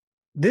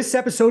This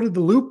episode of The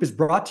Loop is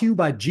brought to you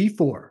by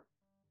G4.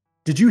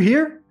 Did you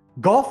hear?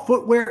 Golf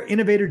footwear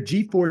innovator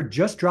G4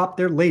 just dropped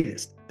their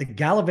latest, the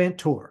Gallivant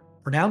Tour.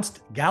 Pronounced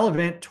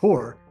Gallivant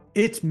Tour,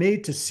 it's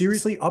made to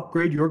seriously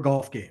upgrade your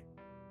golf game.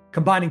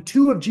 Combining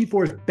two of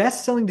G4's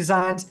best-selling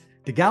designs,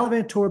 the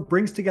Gallivant Tour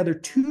brings together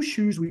two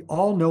shoes we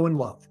all know and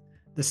love,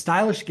 the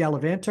stylish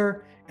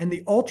Gallivanter and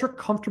the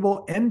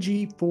ultra-comfortable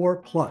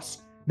MG4 Plus,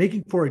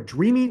 making for a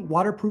dreamy,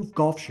 waterproof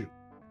golf shoe.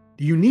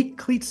 The unique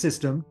cleat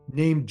system,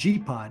 named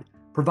G-Pod,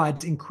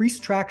 provides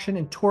increased traction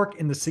and torque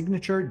in the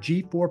signature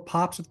G4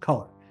 pops of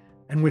color.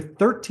 And with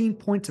 13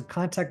 points of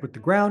contact with the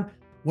ground,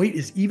 weight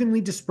is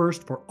evenly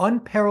dispersed for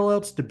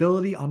unparalleled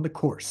stability on the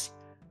course.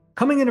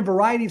 Coming in a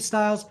variety of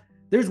styles,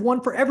 there's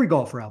one for every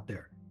golfer out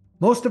there.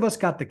 Most of us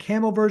got the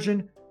camo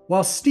version,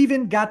 while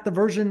Steven got the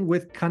version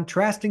with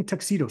contrasting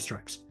tuxedo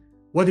stripes.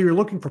 Whether you're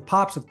looking for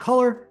pops of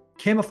color,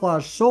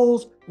 camouflage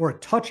soles, or a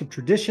touch of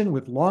tradition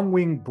with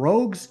long-wing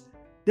brogues,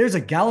 there's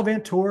a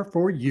Gallivant Tour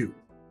for you.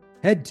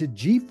 Head to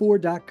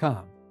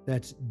g4.com,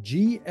 that's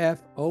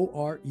GFORE.com,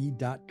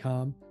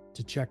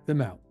 to check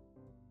them out.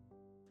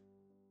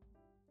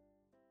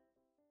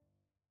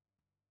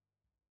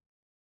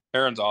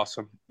 Aaron's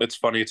awesome. It's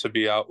funny to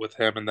be out with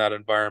him in that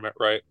environment,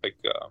 right? Like,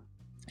 you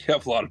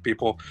have a lot of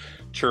people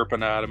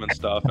chirping at him and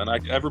stuff, and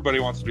everybody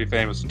wants to be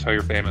famous until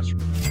you're famous.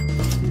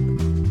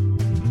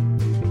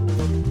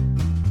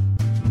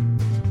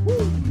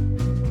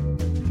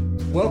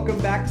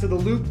 Welcome back to The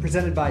Loop,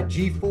 presented by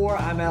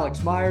G4. I'm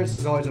Alex Myers.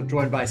 As always, I'm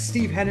joined by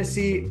Steve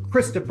Hennessy,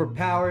 Christopher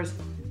Powers.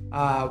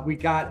 We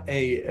got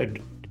an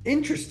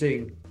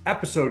interesting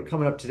episode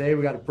coming up today.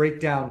 We got to break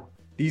down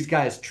these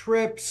guys'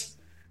 trips.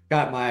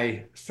 Got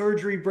my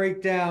surgery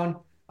breakdown.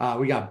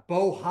 We got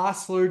Beau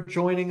Hossler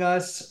joining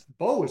us.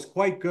 Beau is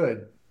quite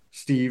good,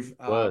 Steve.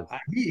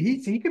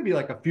 He could be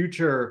like a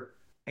future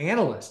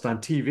analyst on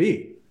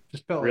TV.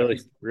 Just felt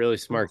really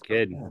smart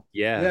kid.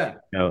 Yeah.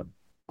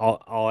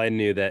 All I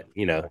knew that,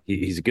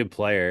 he's a good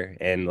player,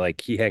 and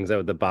like he hangs out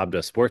with the Bob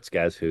Does Sports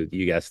guys who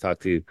you guys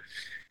talked to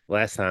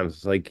last time.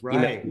 It's like,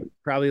 right.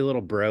 Probably a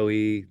little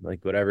bro-y,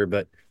 like whatever,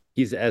 but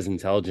he's as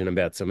intelligent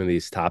about some of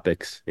these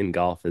topics in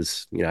golf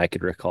as, I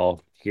could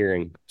recall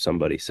hearing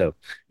somebody. So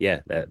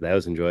yeah, that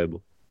was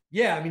enjoyable.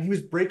 Yeah. I mean, he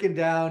was breaking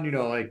down,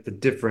 like the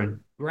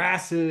different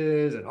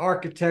grasses and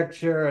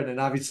architecture, and then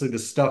obviously the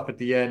stuff at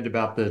the end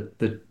about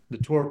the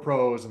tour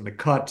pros and the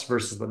cuts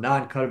versus the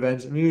non-cut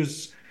events. I mean,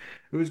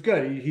 it was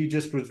good. He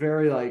just was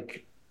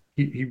very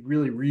he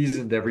really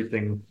reasoned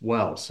everything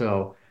well.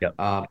 So yep.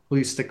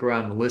 Please stick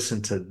around and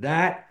listen to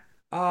that.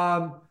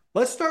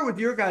 Let's start with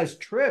your guys'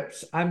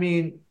 trips. I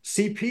mean,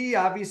 CP,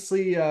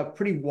 obviously a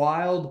pretty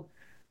wild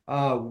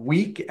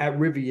week at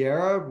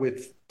Riviera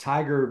with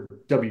Tiger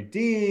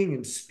WDing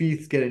and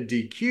Spieth getting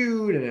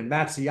DQ'd, and then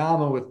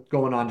Matsuyama with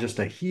going on just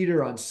a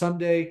heater on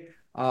Sunday.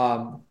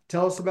 Tell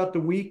us about the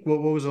week.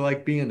 What was it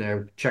like being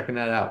there, checking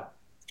that out?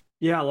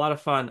 Yeah, a lot of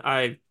fun.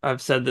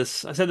 I've said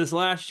this. I said this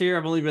last year.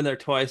 I've only been there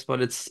twice,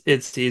 but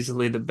it's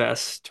easily the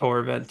best tour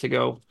event to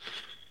go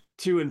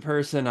to in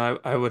person.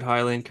 I would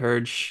highly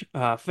encourage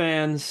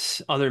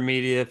fans, other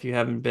media, if you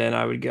haven't been,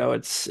 I would go.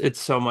 It's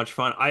so much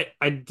fun.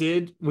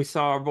 We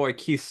saw our boy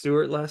Keith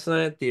Stewart last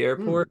night at the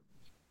airport.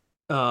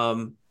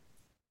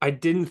 I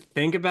didn't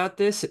think about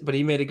this, but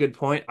he made a good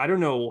point. I don't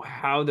know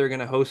how they're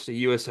going to host a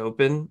US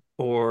Open,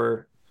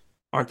 or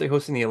aren't they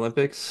hosting the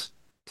Olympics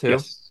too?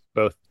 Yes,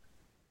 both.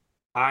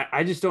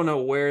 I just don't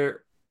know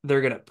where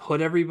they're going to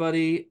put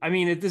everybody. I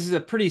mean, this is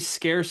a pretty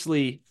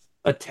scarcely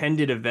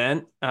attended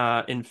event,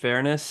 in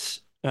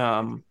fairness.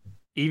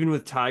 Even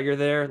with Tiger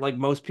there, like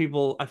most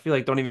people, I feel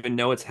like don't even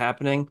know it's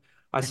happening.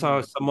 I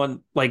saw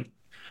someone,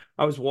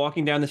 I was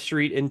walking down the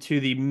street into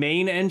the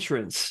main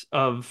entrance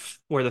of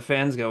where the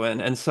fans go in,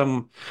 and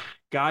some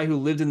guy who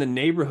lived in the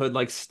neighborhood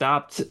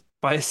stopped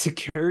by a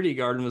security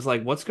guard and was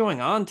like, "What's going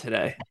on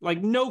today?"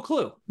 Like, no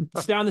clue.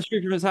 It's down the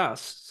street from his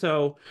house.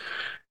 So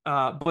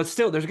but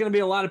still, there's going to be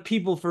a lot of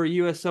people for a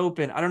US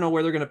Open. I don't know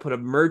where they're going to put a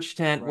merch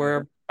tent,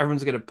 where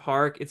everyone's going to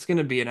park. It's going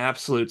to be an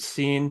absolute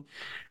scene.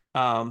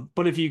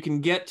 But if you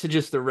can get to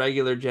just the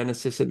regular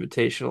Genesis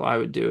Invitational, I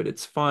would do it.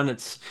 It's fun.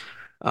 It's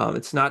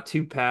not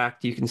too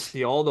packed. You can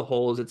see all the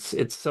holes.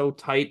 It's so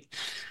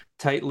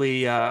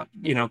tightly,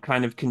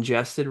 kind of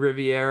congested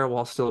Riviera,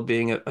 while still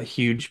being a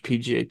huge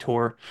PGA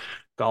Tour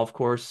golf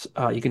course.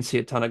 You can see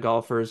a ton of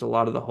golfers, a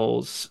lot of the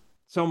holes.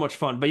 So much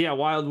fun. But yeah,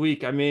 wild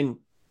week. I mean,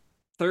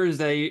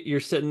 Thursday, you're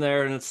sitting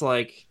there and it's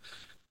like,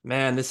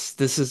 man, this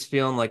is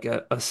feeling like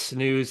a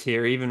snooze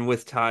here, even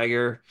with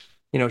Tiger,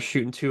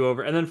 shooting two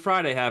over. And then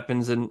Friday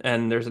happens, and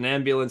there's an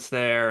ambulance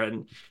there,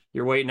 and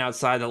you're waiting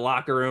outside the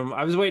locker room.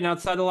 I was waiting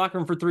outside the locker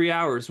room for 3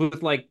 hours with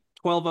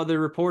 12 other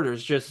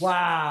reporters, just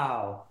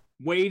wow,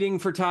 waiting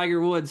for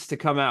Tiger Woods to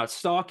come out,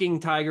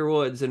 stalking Tiger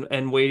Woods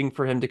and waiting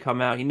for him to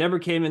come out. He never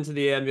came into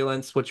the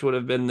ambulance, which would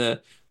have been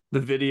the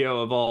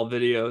video of all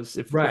videos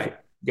if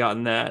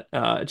gotten that.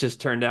 It just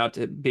turned out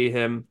to be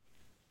him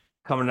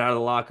coming out of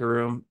the locker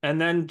room.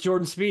 And then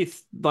Jordan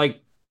Spieth,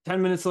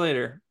 10 minutes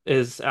later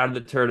is out of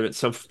the tournament.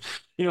 So,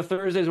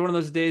 Thursday is one of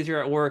those days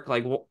you're at work,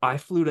 like, well, I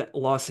flew to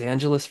Los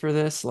Angeles for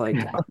this. Like,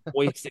 I'm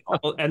wasting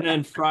and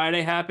then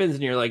Friday happens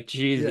and you're like,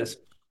 Jesus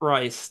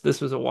Christ,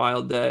 this was a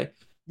wild day.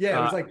 Yeah,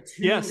 it was like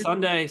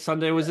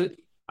Sunday was it.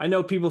 I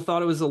know people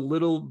thought it was a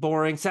little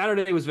boring.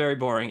 Saturday was very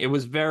boring. It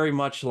was very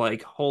much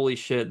like, holy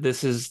shit,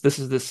 this is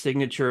the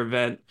signature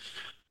event,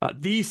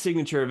 the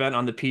signature event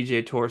on the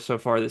PGA Tour so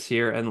far this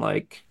year. And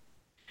like,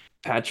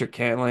 Patrick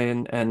Cantlay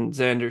and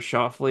Xander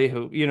Schauffele,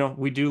 who,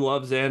 we do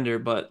love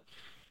Xander, but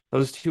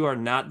those two are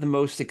not the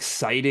most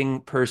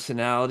exciting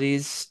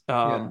personalities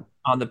on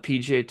the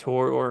PGA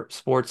Tour or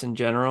sports in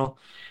general.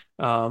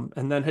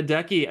 And then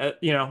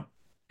Hideki,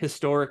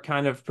 historic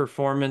kind of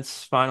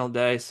performance final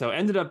day. So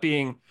ended up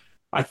being,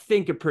 I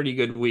think, a pretty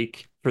good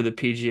week for the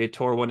PGA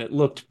Tour when it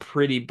looked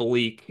pretty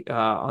bleak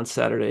on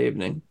Saturday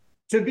evening.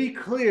 To be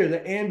clear,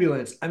 the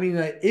ambulance, I mean,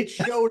 it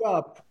showed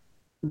up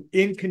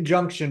in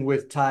conjunction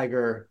with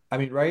Tiger. I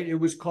mean, right? It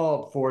was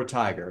called for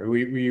Tiger.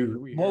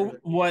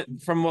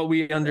 From what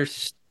we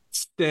understand,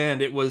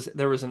 there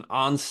was an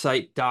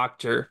on-site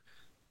doctor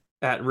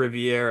at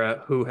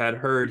Riviera who had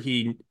heard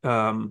he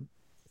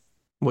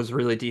was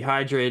really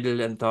dehydrated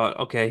and thought,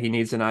 okay, he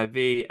needs an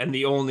IV. And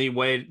the only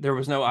way, there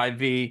was no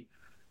IV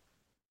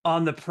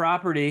on the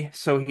property,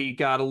 so he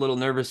got a little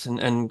nervous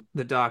and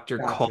the doctor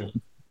called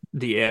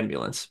the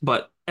ambulance.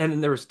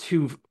 And there was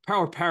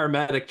our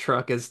paramedic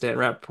truck, as Dan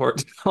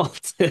Rappaport called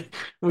it,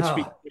 which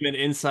became an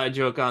inside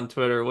joke on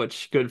Twitter,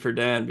 which good for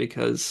Dan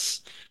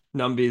because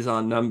numbies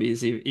on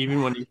numbies.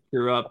 Even when you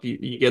screw up,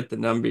 you get the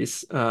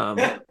numbies.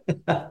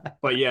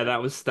 But yeah,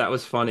 that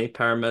was funny.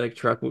 Paramedic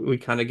truck. We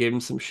kind of gave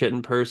him some shit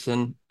in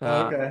person.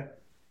 Okay.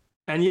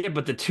 And yeah,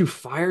 but the two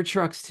fire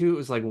trucks too. It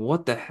was like,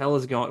 what the hell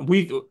is going?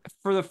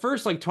 For the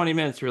first like 20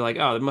 minutes, we were like,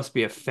 oh, there must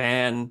be a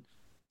fan.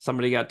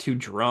 Somebody got too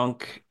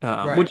drunk,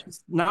 which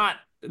is not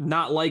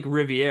like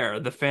Riviera.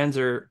 The fans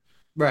are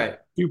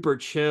super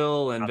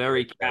chill and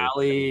very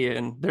Cali,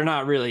 and they're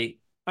not really.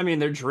 I mean,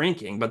 they're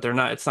drinking, but they're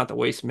not. It's not the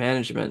waste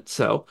management,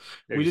 so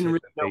we didn't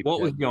really know what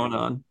was going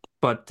on.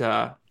 But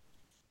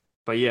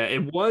yeah,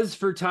 it was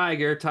for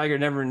Tiger. Tiger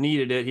never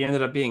needed it. He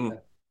ended up being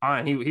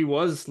fine. He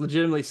was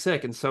legitimately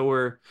sick, and so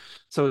was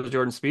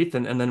Jordan Spieth,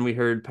 and then we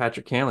heard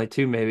Patrick Cantlay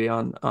too, maybe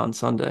on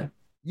Sunday.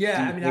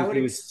 Yeah, I mean, I would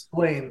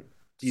explain.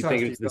 Do you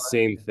think it's the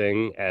same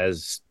thing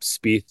as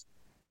Spieth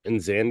and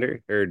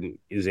Xander, or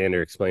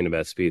Xander explained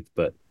about Spieth,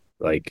 but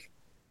like,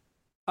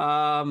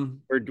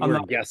 we're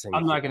guessing.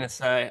 I'm not gonna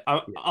say.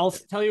 I'll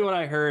tell you what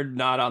I heard,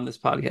 not on this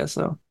podcast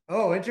though.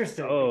 Oh,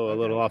 interesting. Oh, a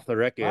little off the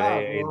record.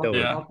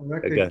 Off the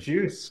record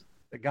juice.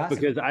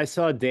 Because I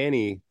saw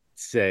Danny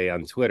say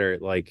on Twitter,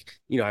 like,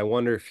 I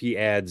wonder if he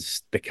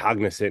adds the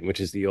Cognizant, which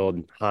is the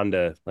old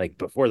Honda, like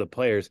before the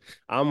players.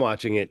 I'm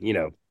watching it,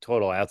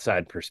 total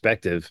outside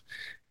perspective,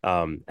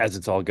 as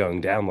it's all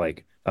going down,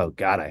 like, oh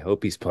God, I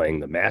hope he's playing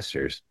the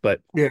Masters.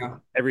 But yeah,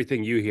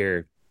 everything you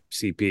hear,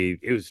 CP,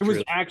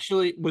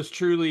 was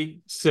truly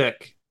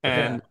sick.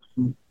 And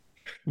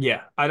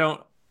yeah,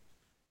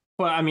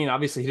 but I mean,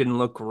 obviously he didn't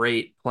look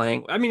great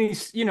playing. I mean,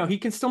 he's, he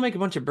can still make a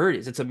bunch of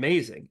birdies. It's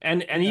amazing.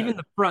 And even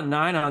the front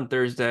nine on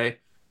Thursday,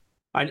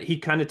 he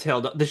kind of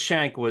tailed up. The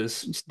shank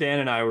was, Dan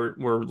and I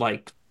were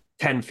like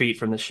 10 feet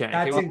from the shank.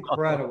 That's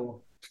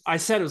incredible. I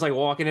said it was like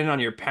walking in on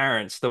your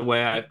parents, the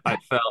way I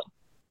felt.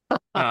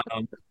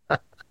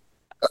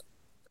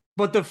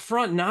 But the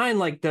front nine,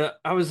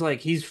 I was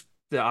like,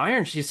 the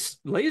iron, she's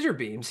laser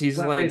beams. He's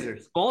like,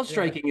 lasers. Ball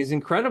striking is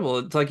incredible.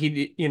 It's like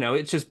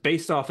it's just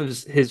based off of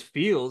his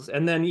feels.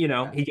 And then,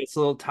 he gets a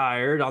little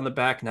tired on the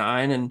back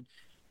nine and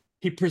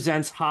he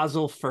presents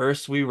Hazel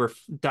first. We were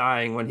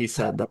dying when he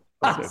said that.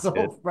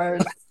 Hazel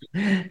first.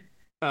 Yeah,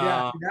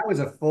 that was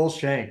a full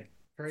shank.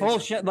 Crazy. Full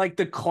shank, like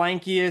the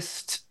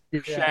clankiest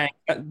shank.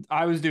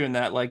 I was doing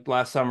that like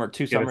last summer,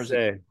 2 summers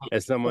ago.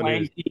 As someone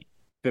who's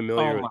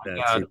familiar with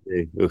that.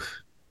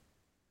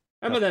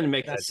 And then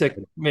made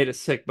a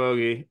sick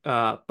bogey.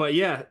 But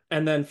yeah,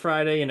 and then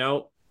Friday,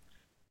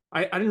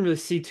 I didn't really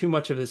see too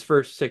much of his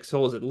first 6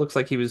 holes. It looks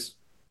like he was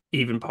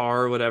even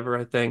par or whatever,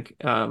 I think.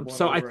 I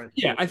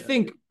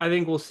think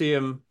we'll see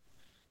him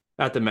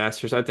at the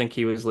Masters. I think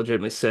he was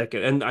legitimately sick.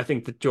 And I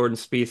think the Jordan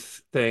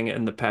Spieth thing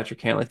and the Patrick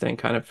Cantlay thing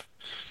kind of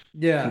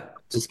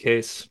his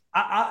case.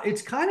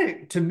 It's kind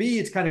of, to me,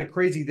 it's kind of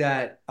crazy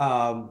that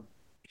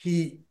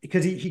he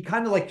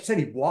kind of, like you said,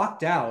 he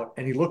walked out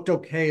and he looked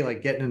okay,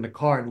 like getting in the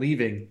car and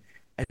leaving,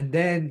 and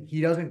then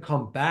he doesn't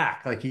come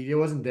back. Like he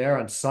wasn't there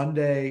on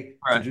Sunday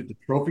to do the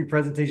trophy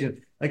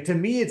presentation. Like, to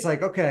me, it's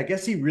like, okay, I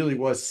guess he really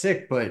was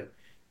sick, but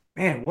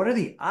man, what are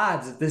the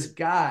odds that this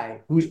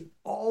guy who's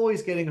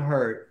always getting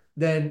hurt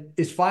then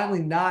is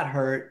finally not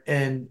hurt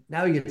and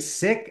now he gets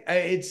sick?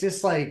 It's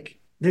just like,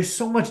 there's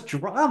so much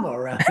drama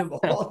around him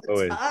all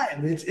the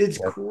time. It's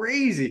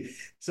crazy.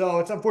 So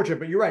it's unfortunate,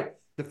 but you're right.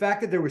 The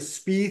fact that there was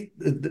Spieth,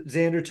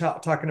 Xander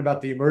talking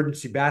about the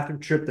emergency bathroom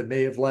trip that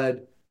may have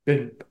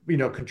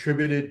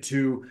contributed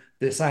to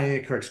the signing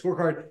of the correct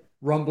scorecard,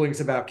 rumblings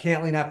about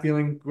Cantlay not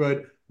feeling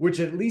good, which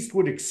at least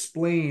would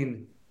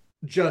explain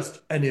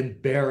just an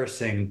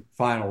embarrassing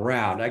final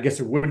round. I guess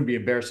it wouldn't be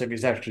embarrassing if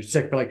he's actually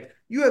sick, but like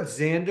you have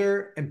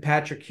Xander and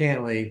Patrick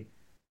Cantlay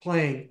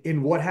playing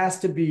in what has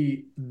to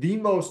be the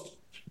most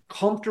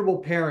comfortable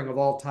pairing of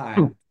all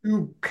time.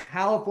 Two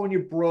California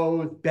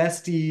bros,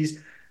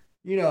 besties.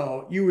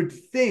 You would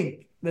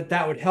think that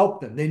that would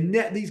help them.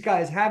 These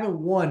guys haven't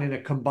won in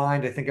a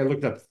combined, I think I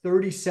looked up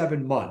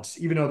 37 months,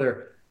 even though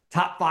they're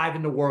top 5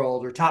 in the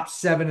world or top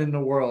 7 in the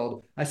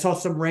world. I saw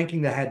some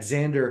ranking that had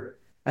Xander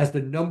as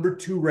the number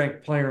 2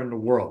 ranked player in the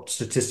world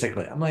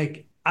statistically. I'm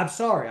like, I'm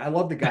sorry, I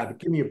love the guy, but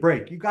give me a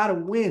break. You got to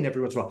win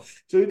every once in a while.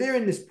 So they're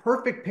in this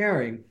perfect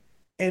pairing,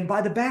 and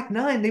by the back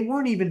 9, they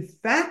weren't even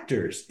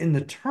factors in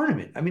the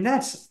tournament. I mean,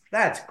 that's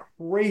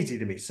crazy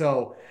to me.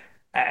 So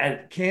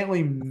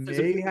Cantlay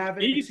may have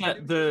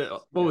it.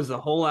 What was the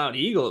hole out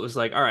eagle? It was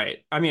like, all right.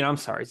 I mean, I'm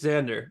sorry,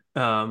 Xander.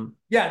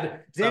 Yeah,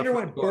 Xander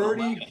went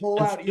birdie,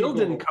 hole out still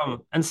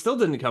eagle. Still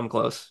didn't come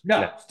close.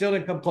 No, still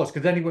didn't come close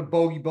because then he went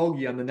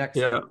bogey on the next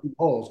 2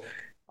 holes.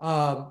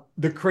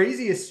 The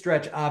craziest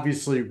stretch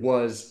obviously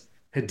was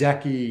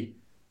Hideki,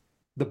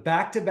 the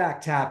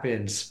back-to-back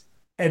tap-ins,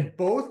 and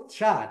both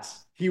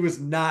shots he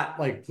was not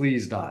like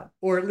pleased on,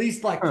 or at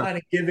least like kind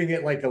of giving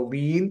it like a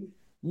lean.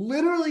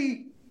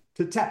 Literally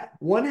to tap.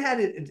 One had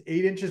it at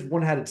 8 inches,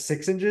 one had it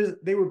 6 inches.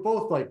 They were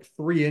both like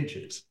 3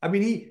 inches. I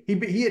mean,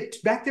 he had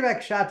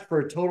back-to-back shots for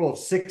a total of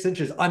 6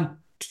 inches on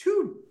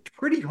 2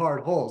 pretty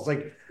hard holes.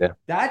 Like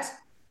that's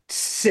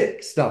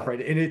sick stuff,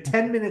 right? In a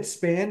 10-minute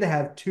span to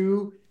have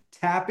 2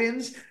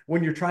 tap-ins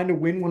when you're trying to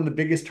win one of the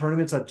biggest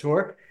tournaments on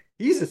tour.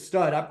 He's a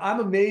stud. I'm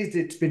amazed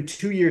it's been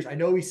 2 years. I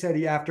know he said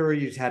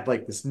he's had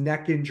like this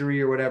neck injury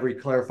or whatever. He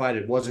clarified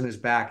it wasn't his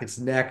back, it's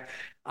neck.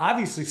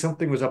 Obviously,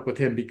 something was up with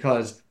him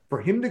because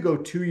for him to go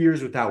 2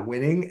 years without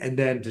winning and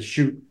then to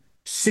shoot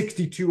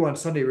 62 on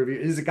Sunday Review,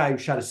 this is a guy who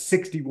shot a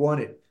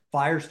 61 at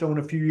Firestone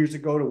a few years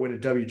ago to win a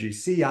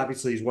WGC.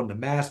 Obviously, he's won the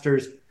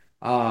Masters.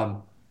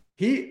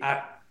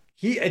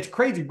 It's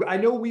crazy. I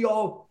know we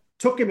all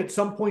took him at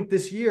some point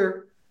this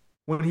year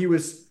when he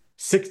was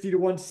 60-1,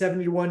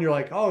 70-1. You're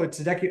like, oh, it's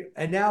a decade.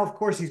 And now, of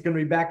course, he's going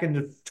to be back in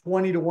the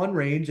 20-1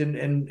 range,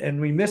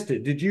 and we missed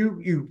it. Did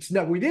you?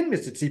 No, we didn't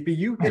miss it, CP.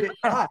 You hit it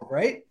high,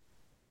 right?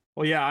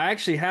 Well, yeah, I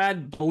actually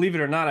had, believe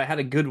it or not, I had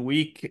a good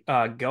week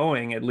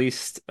going, at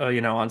least,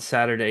 on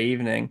Saturday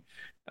evening.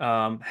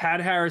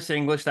 Had Harris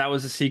English, that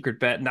was a secret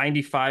bet,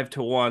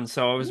 95-1.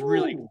 So I was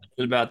really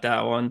excited about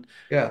that one.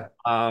 Yeah.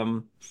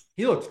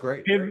 He looks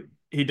great.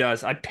 He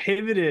does. I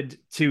pivoted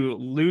to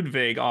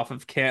Ludwig off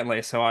of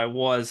Cantlay, so I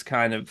was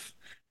kind of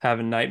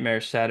having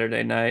nightmares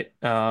Saturday night.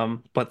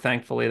 But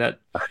thankfully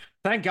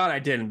thank God I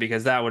didn't,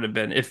 because that would have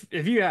been, if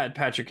you had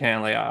Patrick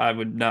Cantlay, I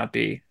would not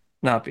be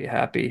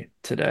happy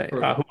today.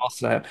 Who else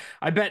did I have?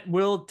 I bet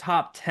Will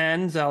top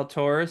 10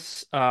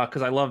 Zalatoris,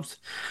 because I loved,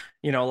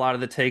 a lot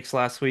of the takes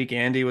last week.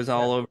 Andy was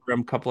all over him.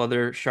 A couple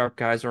other sharp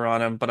guys were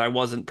on him, but I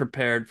wasn't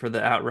prepared for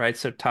the outright,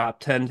 so top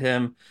 10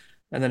 him.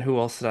 And then who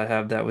else did I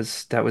have? That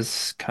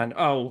was kind of,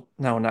 oh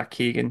no, not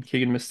Keegan.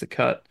 Keegan missed the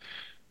cut.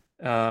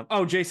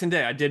 Jason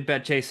Day. I did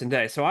bet Jason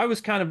Day, so I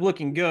was kind of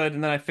looking good.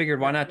 And then I figured,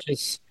 why not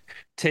just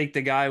take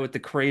the guy with the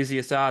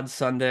craziest odds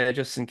Sunday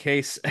just in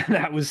case? And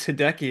that was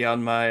Hideki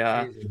on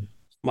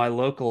my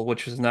local,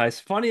 which was nice.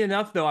 Funny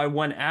enough, though, I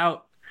went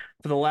out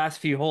for the last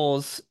few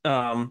holes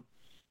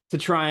to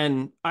try,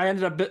 and I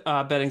ended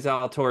up betting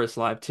Zalatoris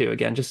live too,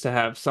 again, just to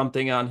have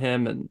something on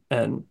him,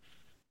 and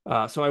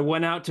so I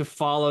went out to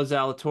follow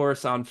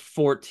Zalatoris on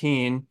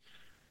 14,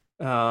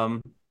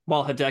 while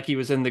Hideki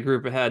was in the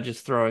group ahead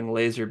just throwing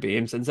laser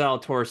beams, and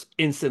Zalatoris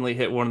instantly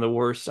hit one of the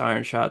worst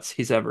iron shots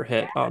he's ever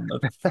hit on the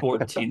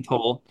 14th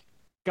hole.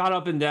 Got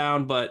up and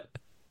down, but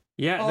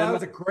yeah, that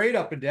was a great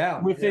up and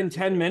down. Within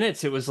 10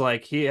 minutes, it was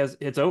like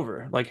it's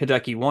over. Like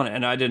Hideki won it,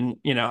 and I didn't.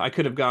 I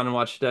could have gone and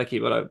watched Hideki,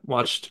 but I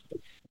watched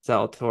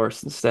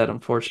Zalatoris instead,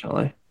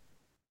 unfortunately.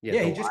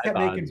 Yeah, he just kept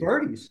making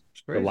birdies.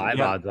 The live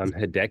odds on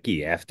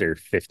Hideki after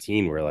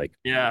 15 were like,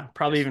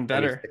 probably even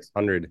better.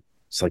 600.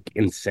 It's like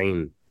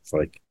insane. It's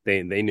like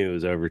they knew it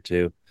was over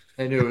too.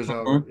 They knew it was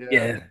over.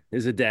 Yeah, it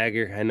was a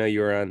dagger. I know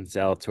you were on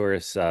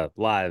Zalatoris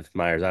live,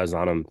 Myers. I was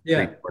on him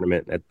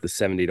pre-tournament at the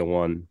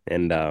 70-1,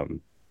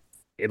 and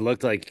it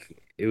looked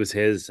like it was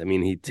his. I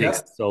mean, he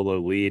takes the solo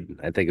lead.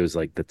 I think it was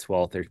like the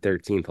 12th or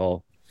 13th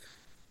hole,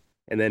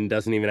 and then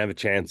doesn't even have a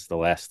chance the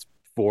last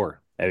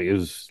 4. I mean, it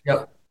was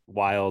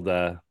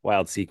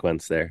wild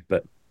sequence there,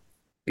 but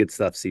good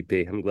stuff,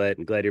 CP. I'm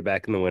glad you're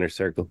back in the winner's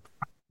circle.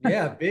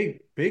 Yeah,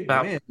 big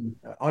win.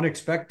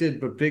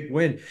 Unexpected, but big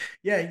win.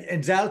 Yeah,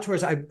 and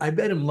Zalatoris, I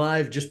bet him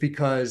live just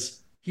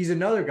because he's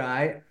another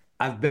guy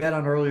I've bet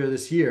on earlier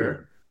this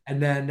year.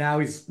 And then now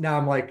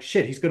I'm like,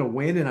 shit, he's going to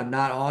win and I'm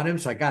not on him.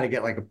 So I got to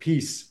get like a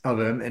piece of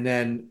him. And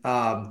then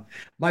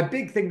my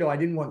big thing, though, I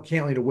didn't want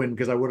Cantlay to win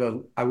because I would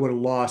have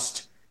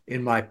lost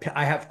in my,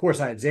 of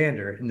course I had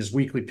Xander in this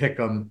weekly pick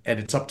 'em, and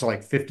it's up to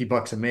like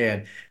 $50 a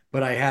man.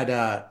 But I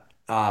had,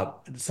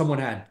 someone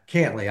had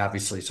Cantlay,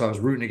 obviously, so I was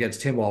rooting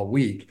against him all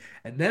week.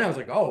 And then I was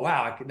like, oh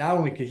wow, not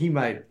only could he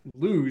might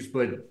lose,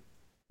 but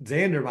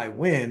Xander might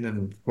win.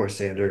 And of course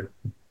Xander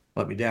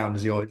let me down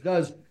as he always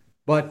does.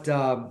 But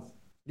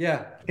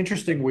yeah,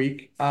 interesting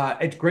week.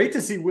 It's great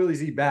to see Willie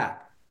Z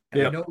back.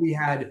 And I Yeah. know we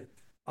had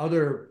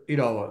other,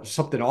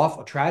 something off,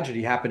 a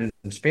tragedy happened in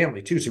his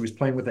family too. So he was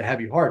playing with a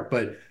heavy heart,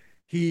 but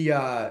he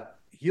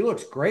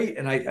looks great.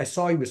 And I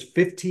saw he was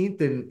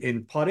 15th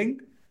in putting,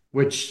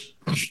 which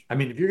I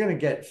mean, if you're gonna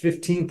get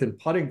 15th in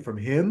putting from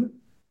him,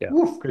 Yeah.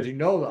 because the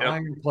Yep.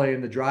 iron play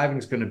and the driving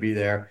is going to be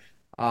there.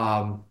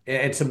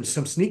 And some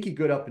sneaky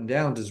good up and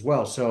downs as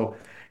well. So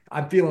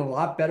I'm feeling a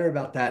lot better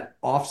about that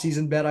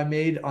offseason bet I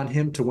made on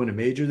him to win a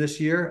major this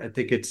year. I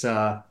think it's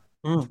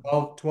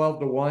Mm. 12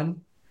 to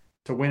 1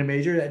 to win a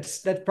major.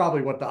 That's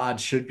probably what the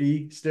odds should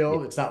be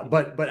still. It's not,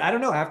 but I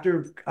don't know.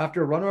 After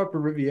a runner up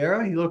at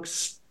Riviera, he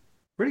looks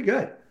pretty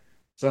good.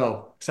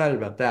 So excited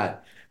about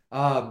that.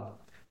 Um,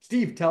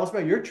 Steve, tell us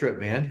about your trip,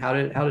 man. How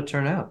did it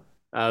turn out?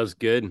 That was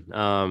good.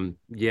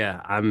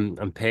 Yeah,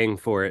 I'm paying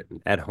for it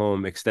at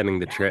home, extending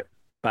the trip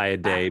by a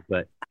day.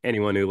 But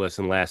anyone who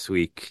listened last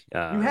week, You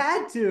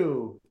had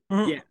to.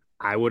 yeah,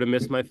 I would have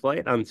missed my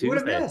flight on You would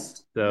have Tuesday.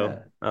 missed. So,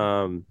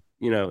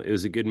 Yeah. it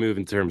was a good move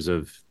in terms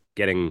of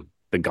getting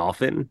the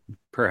golf in.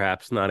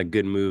 Perhaps not a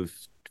good move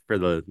for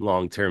the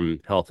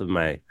long-term health of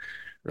my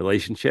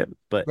relationship,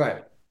 but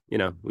Right.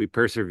 we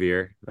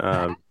persevere.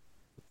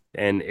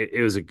 And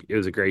it was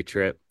a great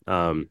trip.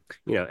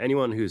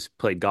 Anyone who's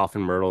played golf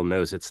in Myrtle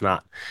knows it's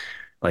not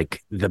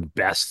like the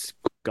best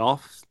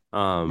golf.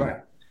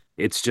 Right.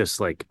 It's just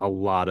like a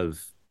lot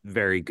of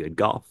very good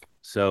golf.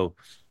 So,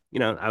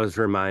 I was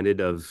reminded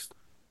of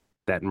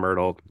that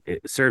Myrtle.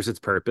 It serves its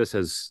purpose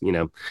as,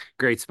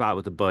 great spot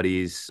with the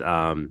buddies.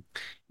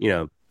 You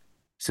know,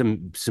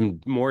 some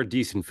more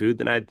decent food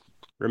than I'd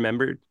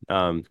remembered.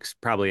 'Cause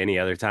probably any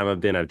other time I've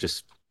been, I've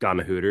just gone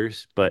to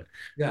Hooters, but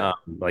Yeah.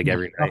 like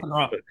every night. Nothing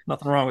wrong.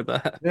 Nothing wrong with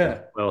that.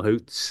 Yeah. Well,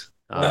 Hoots.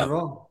 Nothing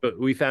wrong. But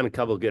we found a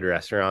couple good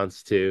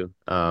restaurants too.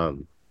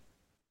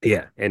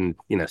 Yeah, and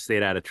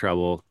stayed out of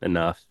trouble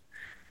enough,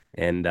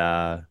 and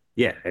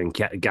yeah, and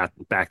got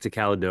back to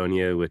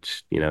Caledonia,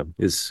 which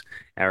is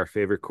our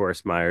favorite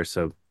course, Myers.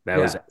 So that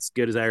was Yeah. as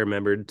good as I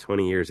remembered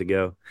 20 years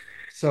ago.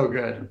 So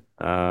good.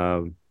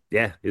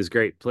 Yeah, it was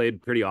great.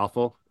 Played pretty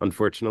awful,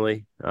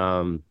 unfortunately.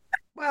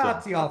 Well,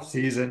 it's the off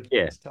season.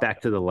 Yeah, It's tough.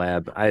 back to the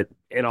lab.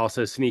 And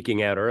also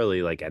sneaking out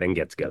early, like I didn't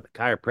get to go to the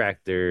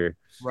chiropractor.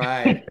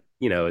 Right.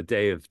 A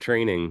day of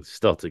training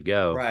still to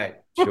go. Right.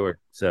 Sure.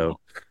 So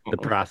the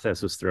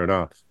process was thrown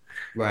off.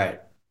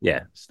 Right.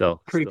 Yeah, still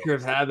Creature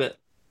of habit.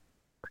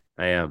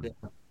 I am.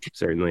 Yeah.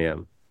 Certainly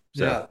am.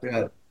 So Yeah.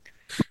 Yeah.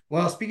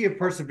 Well, speaking of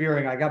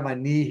persevering, I got my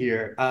knee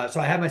here. So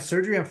I had my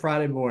surgery on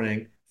Friday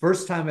morning,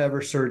 first time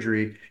ever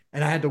surgery,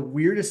 and I had the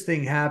weirdest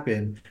thing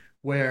happen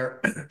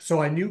where,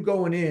 so I knew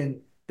going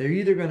in, they're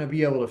either going to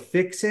be able to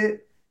fix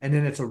it, and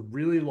then it's a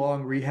really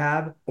long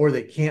rehab, or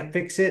they can't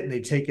fix it and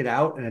they take it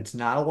out and it's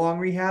not a long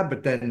rehab,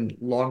 but then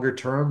longer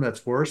term,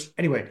 that's worse.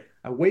 Anyway,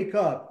 I wake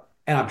up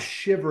and I'm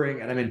shivering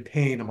and I'm in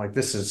pain. I'm like,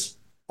 this is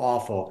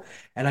awful.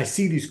 And I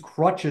see these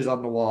crutches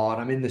on the wall and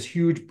I'm in this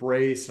huge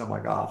brace and I'm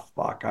like, oh,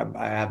 fuck,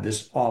 I have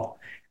this off.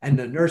 And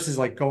the nurse is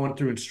like going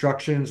through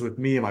instructions with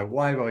me and my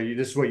wife. Oh,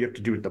 this is what you have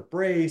to do with the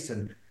brace.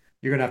 And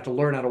you're going to have to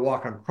learn how to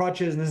walk on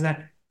crutches and this and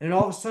that. And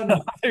all of a sudden,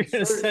 You're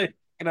gonna say you're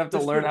gonna have to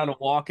learn how to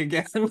walk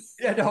again.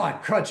 yeah, no, on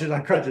crutches,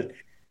 on crutches.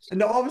 And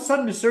then all of a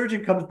sudden the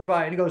surgeon comes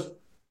by and he goes,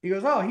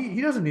 oh,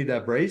 he doesn't need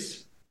that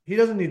brace. He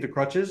doesn't need the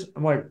crutches.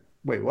 I'm like,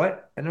 wait,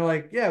 what? And they're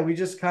like, yeah, we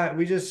just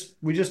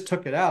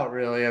took it out,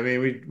 really. I mean,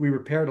 we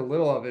repaired a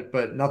little of it,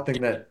 but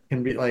nothing that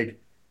can be like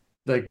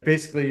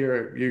basically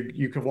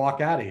you can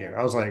walk out of here.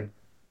 I was like,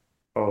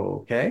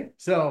 okay.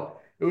 So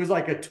it was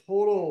like a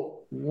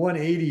total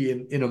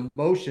 180 in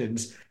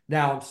emotions.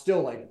 Now I'm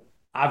still like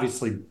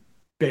obviously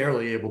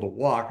barely able to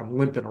walk. I'm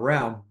limping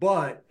around,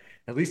 but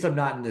at least I'm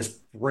not in this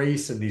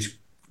brace and these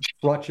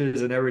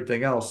crutches and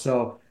everything else.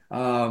 So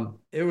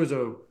it was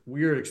a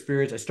weird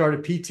experience. I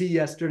started PT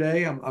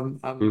yesterday. I'm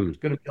gonna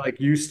be like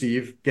you,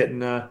 Steve, getting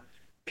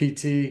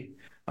PT.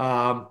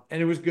 And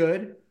it was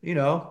good,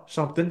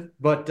 something,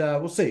 but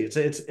we'll see. It's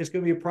going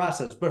to be a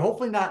process, but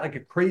hopefully not like a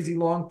crazy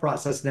long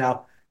process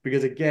now,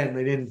 because again,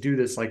 they didn't do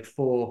this like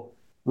full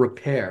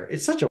repair.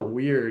 It's such a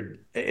weird,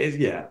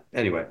 yeah.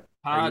 Anyway,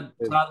 Todd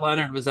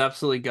Leonard was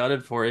absolutely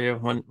gutted for you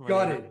when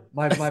got it.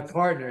 My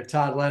partner,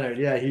 Todd Leonard.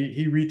 Yeah,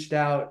 he reached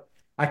out.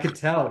 I could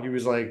tell he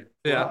was like,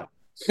 Yeah.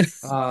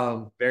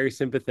 "Fuck." very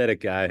sympathetic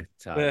guy,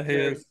 Todd. Yeah, he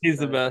is. He's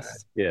the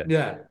best. Yeah.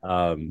 Yeah,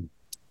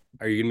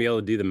 Are you gonna be able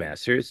to do the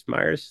Masters,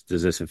 Myers?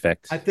 Does this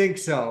affect? I think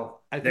so.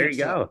 There you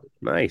go.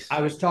 Nice.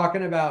 I was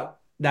talking about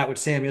that with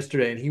Sam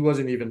yesterday, and he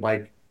wasn't even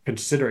like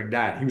considering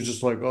that. He was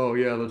just like, "Oh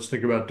yeah, let's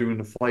think about doing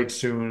the flight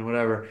soon,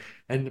 whatever."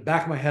 And in the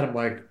back of my head, I'm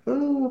like,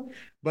 "Oh,"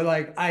 but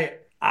like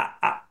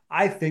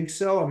I think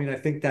so. I mean, I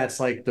think that's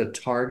like the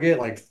target,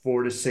 like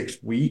 4 to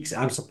 6 weeks.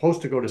 I'm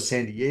supposed to go to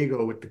San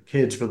Diego with the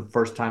kids for the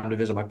first time to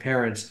visit my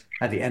parents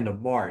at the end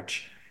of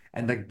March,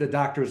 and the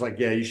doctor was like,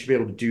 "Yeah, you should be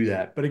able to do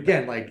that." But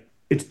again, like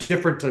it's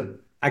different to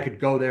I could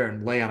go there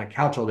and lay on a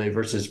couch all day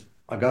versus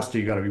Augusta,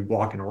 you got to be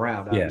walking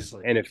around, Yeah.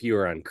 obviously. And if you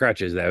were on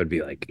crutches, that would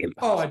be like Oh,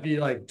 impossible. I'd be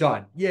like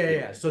done. Yeah,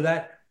 yeah. So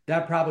that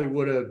probably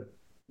would have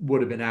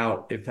would have been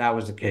out if that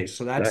was the case.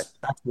 So Right.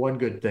 that's one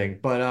good thing.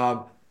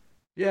 But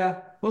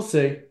yeah, we'll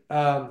see.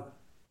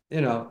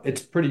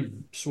 It's pretty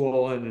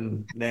swollen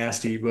and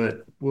nasty,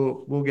 but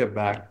we'll get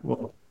back.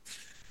 We'll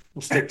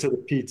stick to the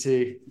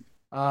PT.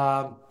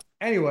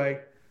 Anyway,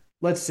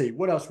 let's see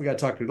what else we got to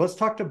talk to. Let's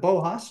talk to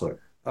Beau Hossler.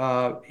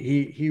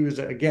 He was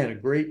again a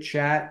great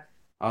chat.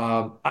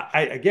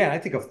 I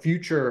think a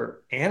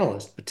future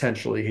analyst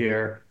potentially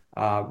here,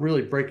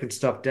 really breaking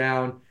stuff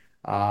down,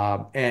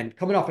 and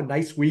coming off a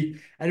nice week.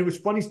 And it was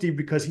funny, Steve,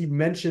 because he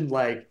mentioned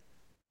like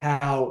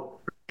how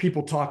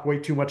people talk way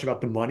too much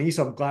about the money.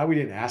 So I'm glad we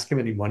didn't ask him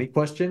any money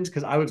questions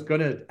because I was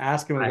going to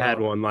ask him I had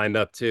about one lined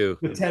up too.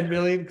 the 10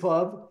 million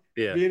club.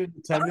 Yeah. Being in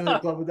the 10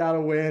 million club without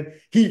a win.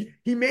 He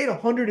made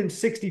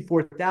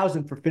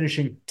 164,000 for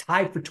finishing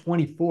tied for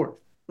 24th.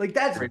 Like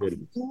that's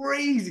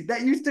crazy.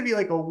 That used to be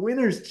like a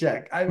winner's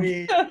check. I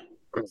mean,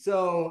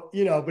 so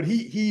but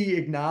he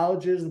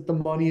acknowledges that the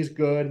money is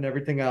good and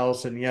everything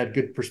else, and he had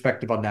good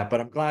perspective on that.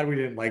 But I'm glad we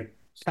didn't like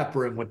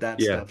pepper him with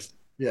that stuff.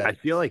 Yeah. I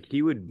feel like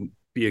he would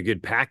be a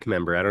good pack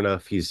member. I don't know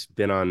if he's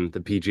been on the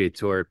PGA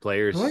Tour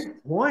Players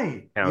Good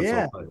point. Council.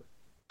 Yeah. But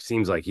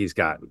seems like he's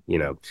got,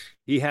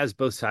 he has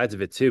both sides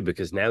of it too,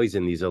 because now he's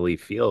in these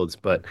elite fields.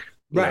 But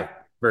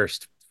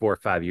first 4 or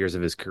 5 years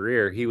of his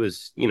career, he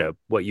was,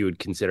 what you would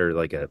consider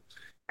like a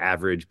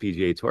average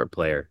PGA Tour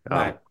player. A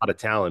lot of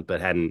talent, but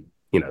hadn't,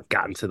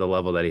 gotten to the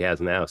level that he has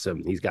now. So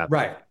he's got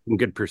some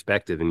good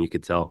perspective, and you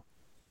could tell.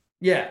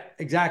 Yeah,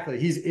 exactly.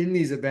 He's in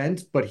these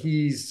events, but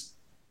he's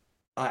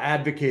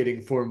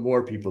advocating for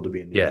more people to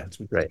be in the events,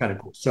 which is kind of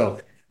cool. So,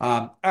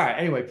 all right.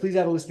 Anyway, please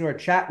have a listen to our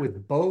chat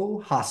with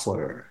Beau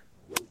Hossler.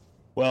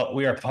 Well,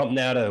 we are pumped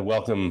now to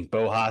welcome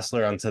Beau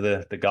Hossler onto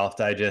the Golf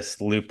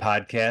Digest Loop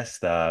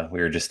podcast. We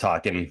were just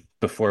talking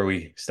before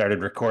we started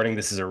recording.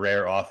 This is a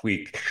rare off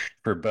week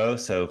for Beau,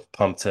 so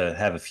pumped to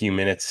have a few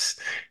minutes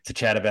to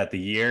chat about the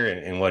year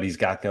and what he's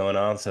got going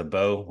on. So,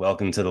 Beau,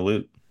 welcome to the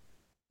Loop.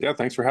 Yeah,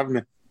 thanks for having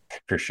me.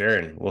 For sure.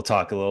 And we'll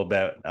talk a little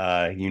about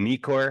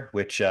Unicor,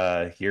 which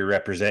you're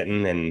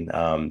representing,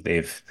 and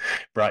they've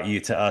brought you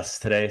to us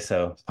today.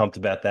 So pumped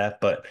about that.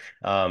 But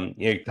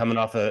coming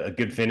off a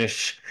good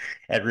finish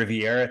at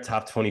Riviera,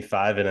 top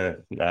 25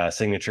 in a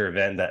signature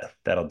event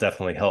that'll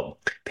definitely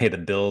help pay the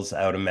bills,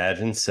 I would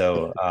imagine.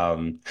 So,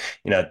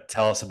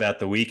 tell us about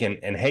the week.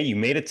 And hey, you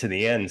made it to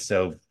the end.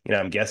 So,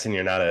 I'm guessing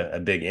you're not a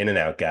big in and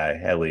out guy,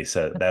 at least.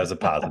 So that was a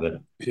positive.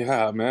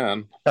 Yeah,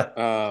 man.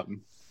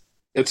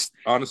 It's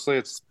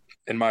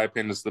in my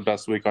opinion, it's the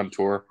best week on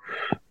tour,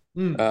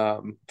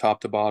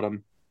 top to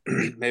bottom.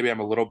 Maybe I'm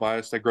a little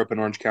biased. I grew up in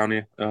Orange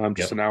County,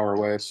 just an hour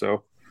away.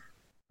 So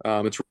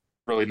it's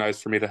really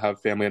nice for me to have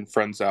family and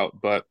friends out.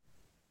 But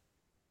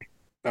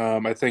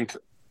I think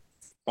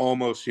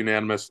almost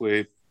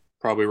unanimously,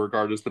 probably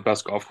regarded as the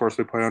best golf course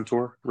we play on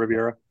tour,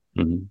 Riviera.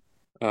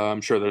 Mm-hmm.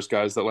 I'm sure there's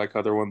guys that like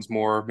other ones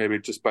more, maybe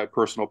just by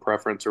personal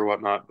preference or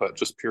whatnot, but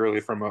just purely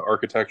from an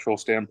architectural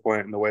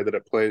standpoint and the way that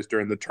it plays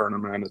during the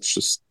tournament,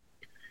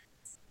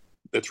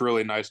 it's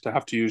really nice to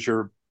have to use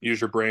your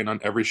brain on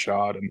every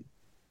shot and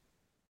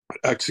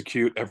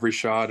execute every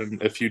shot.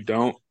 And if you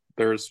don't,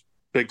 there's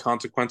big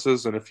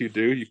consequences. And if you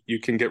do, you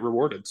can get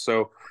rewarded.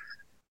 So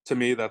to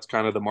me, that's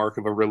kind of the mark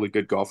of a really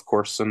good golf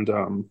course.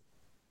 And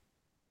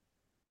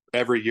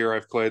every year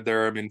I've played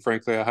there, I mean,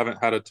 frankly, I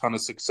haven't had a ton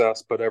of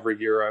success, but every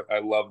year I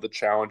love the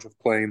challenge of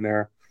playing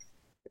there.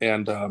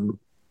 And,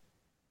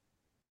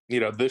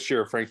 this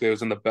year, frankly, I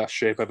was in the best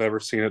shape I've ever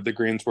seen it. The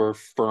greens were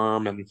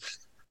firm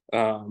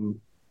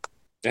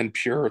and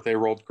pure. They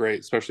rolled great,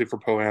 especially for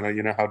Poana.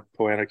 You know how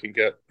Poana can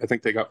get. I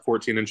think they got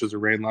 14 inches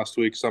of rain last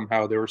week.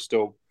 Somehow they were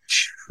still,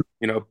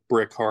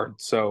 brick hard.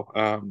 So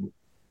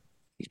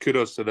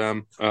kudos to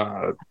them.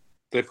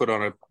 They put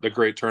on a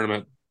great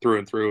tournament through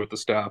and through with the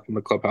staff and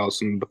the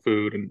clubhouse and the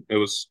food, and it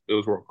was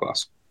world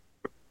class.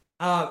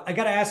 I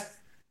got to ask,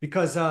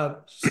 because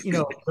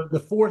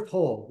the fourth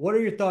hole. What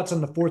are your thoughts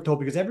on the fourth hole?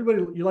 Because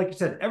everybody, like you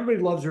said, everybody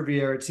loves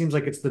Riviera. It seems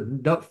like it's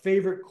the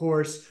favorite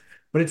course.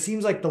 But it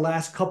seems like the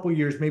last couple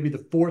years, maybe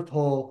the fourth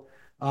hole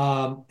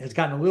has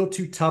gotten a little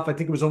too tough. I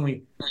think it was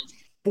only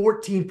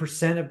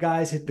 14% of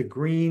guys hit the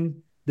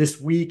green this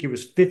week. It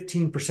was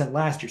 15%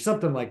 last year,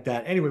 something like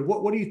that. Anyway,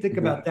 what do you think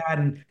about that?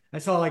 And I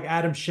saw like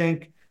Adam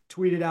Schenk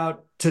tweeted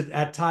out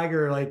at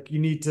Tiger, like you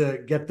need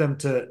to get them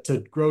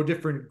to grow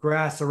different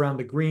grass around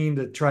the green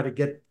to try to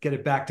get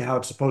it back to how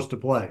it's supposed to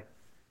play.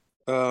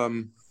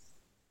 It's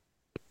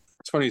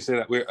funny you say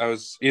that. I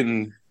was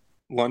in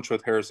lunch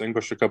with Harris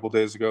English a couple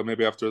days ago,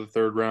 maybe after the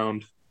third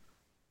round,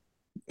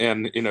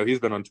 and he's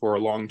been on tour a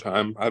long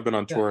time. I've been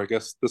on tour, I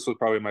guess this was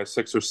probably this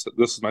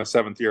is my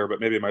 7th year, but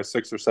maybe my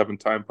 6th or 7th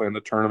time playing the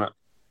tournament.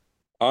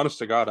 Honest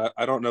to God,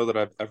 I don't know that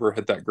I've ever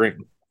hit that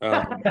green.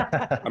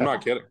 I'm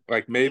not kidding.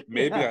 Like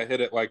maybe I hit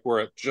it like where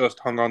it just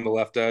hung on the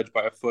left edge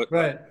by a foot.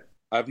 Right.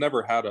 I've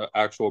never had an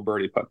actual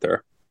birdie putt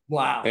there.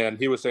 Wow. And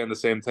he was saying the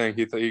same thing.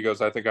 He goes,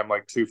 I think I'm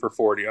like 2 for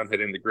 40 on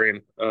hitting the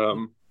green.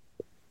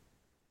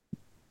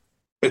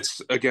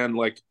 It's again,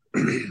 like,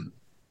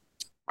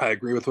 I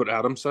agree with what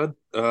Adam said.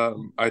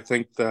 I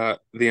think that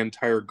the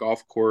entire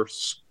golf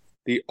course,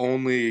 the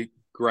only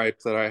gripe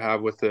that I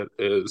have with it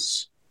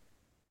is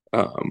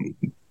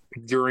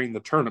during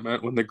the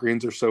tournament when the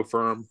greens are so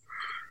firm,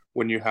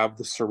 when you have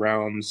the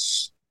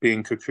surrounds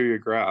being kikuyu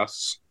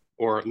grass,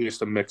 or at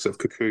least a mix of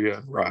kikuyu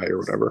and rye or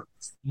whatever.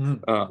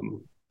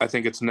 I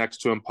think it's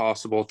next to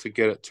impossible to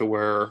get it to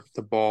where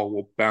the ball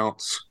will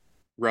bounce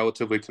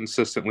relatively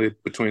consistently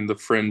between the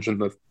fringe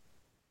and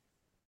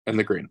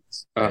the green.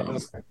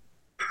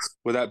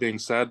 With that being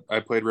said, I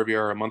played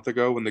Riviera a month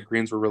ago when the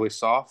greens were really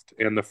soft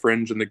and the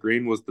fringe and the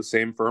green was the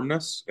same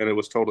firmness, and it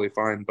was totally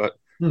fine. But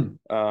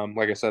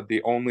like I said,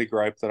 the only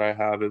gripe that I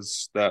have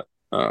is that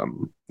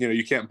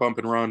you can't bump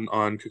and run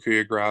on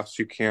kikuyu grass.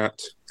 You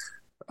can't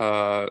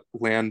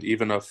land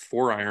even a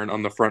 4-iron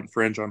on the front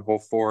fringe on hole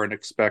 4 and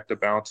expect a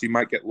bounce. You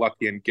might get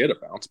lucky and get a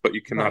bounce, but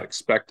you cannot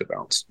expect a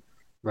bounce.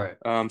 Right.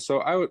 So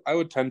I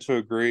would tend to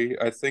agree.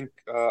 I think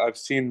I've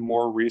seen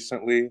more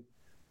recently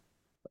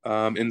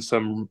in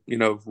some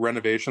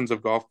renovations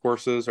of golf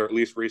courses, or at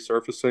least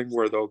resurfacing,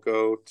 where they'll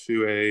go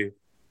to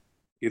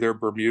either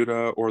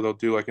Bermuda, or they'll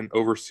do like an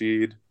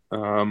overseed.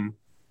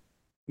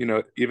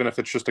 Even if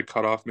it's just a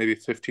cutoff, maybe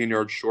 15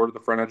 yards short of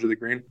the front edge of the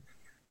green,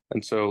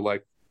 and so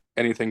like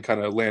anything kind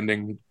of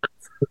landing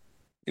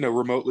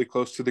remotely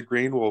close to the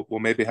green will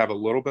maybe have a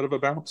little bit of a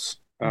bounce.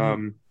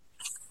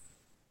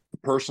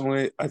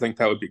 Personally, I think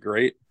that would be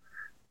great.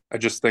 I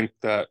just think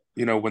that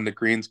when the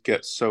greens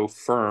get so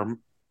firm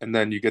and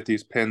then you get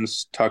these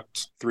pins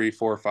tucked 3,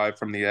 4, 5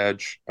 from the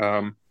edge,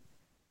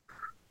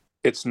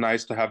 it's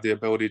nice to have the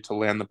ability to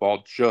land the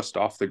ball just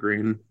off the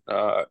green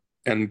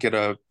and get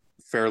a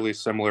fairly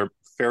similar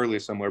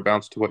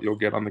bounce to what you'll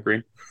get on the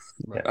green.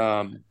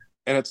 Right.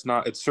 And it's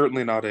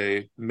certainly not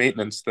a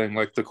maintenance thing.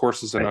 Like, the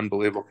course is in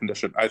unbelievable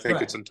condition. I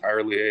think it's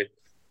entirely a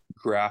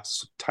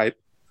grass type.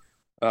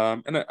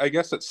 And I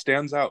guess it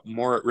stands out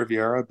more at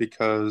Riviera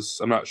because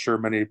I'm not sure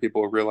many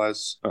people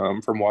realize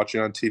from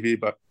watching on TV,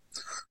 but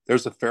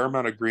there's a fair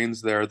amount of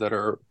greens there that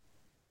are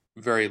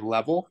very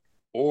level,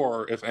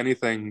 or if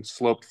anything,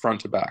 sloped front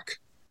to back.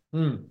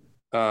 And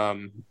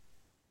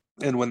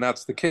when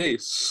that's the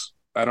case,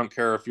 I don't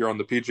care if you're on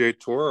the PGA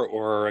Tour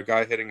or a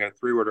guy hitting a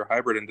 3-wood or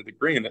hybrid into the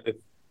green,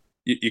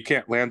 you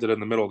can't land it in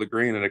the middle of the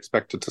green and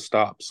expect it to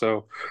stop.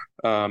 So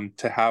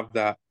to have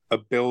that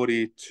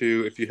ability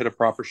to, if you hit a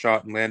proper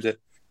shot and land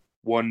it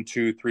 1,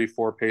 2, 3,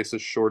 4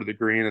 paces short of the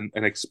green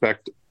and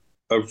expect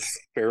a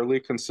fairly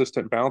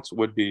consistent bounce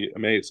would be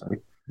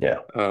amazing.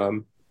 Yeah.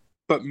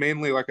 But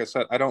mainly, like I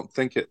said, I don't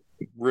think it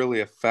really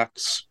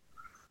affects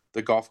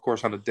the golf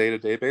course on a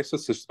day-to-day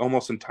basis. It's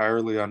almost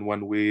entirely on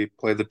when we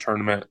play the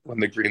tournament, when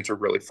the greens are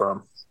really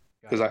firm.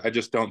 Because I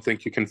just don't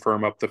think you can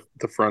firm up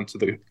the fronts of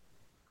the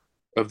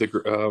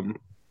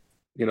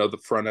the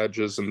front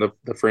edges and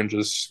the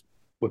fringes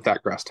with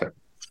that grass type.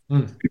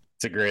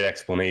 It's a great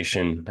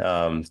explanation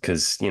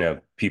because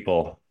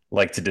people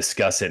like to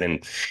discuss it,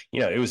 and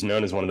it was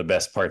known as one of the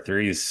best par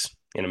threes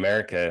in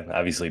America.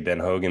 Obviously, Ben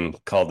Hogan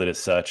called it as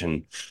such,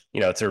 and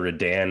it's a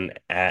Redan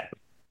at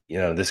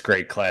this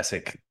great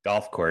classic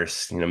golf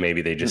course.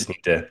 Maybe they just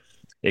need to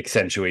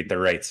accentuate the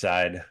right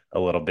side a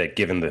little bit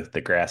given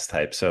the grass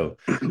type. So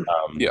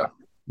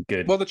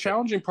good. Well, the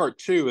challenging part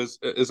too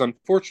is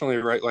unfortunately,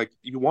 right, like,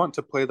 you want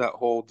to play that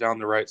hole down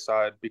the right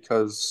side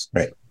because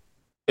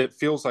it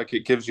feels like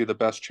it gives you the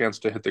best chance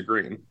to hit the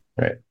green.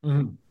 Right.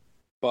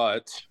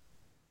 But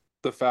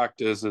the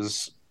fact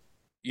is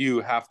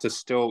you have to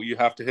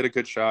hit a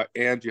good shot,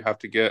 and you have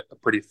to get a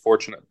pretty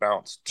fortunate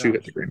bounce to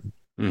hit the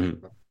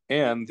green.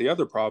 And the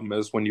other problem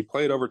is when you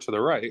play it over to the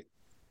right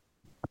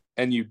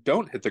and you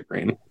don't hit the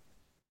green,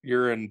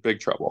 you're in big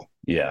trouble.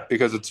 Yeah.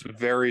 Because it's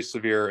very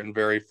severe and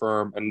very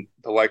firm, and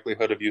the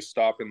likelihood of you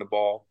stopping the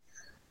ball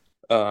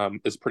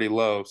is pretty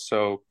low.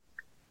 So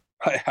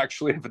I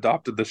actually have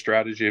adopted the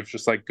strategy of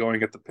just like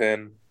going at the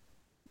pin,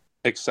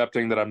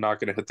 accepting that I'm not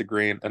going to hit the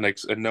green, and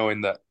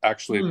knowing that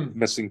actually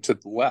missing to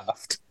the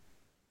left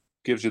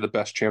gives you the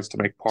best chance to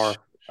make par.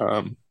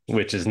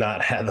 Which is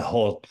not how the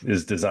hole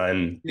is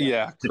designed.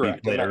 Yeah,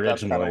 correct. And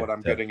that's kind of what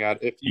I'm getting at.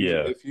 If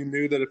you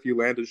knew that if you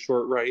landed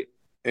short right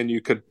and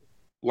you could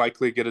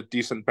likely get a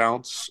decent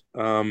bounce,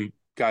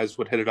 guys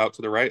would hit it out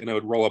to the right and it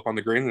would roll up on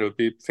the green and it would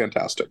be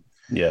fantastic.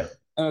 Yeah.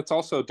 And it's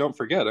also, don't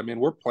forget, I mean,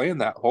 we're playing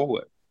that hole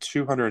at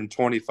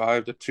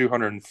 225 to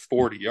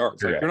 240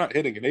 yards. Like, you're not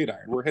hitting an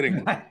 8-iron. We're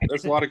hitting,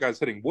 there's a lot of guys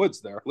hitting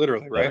woods there,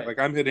 literally, right? Like,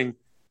 I'm hitting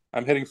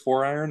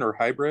 4-iron or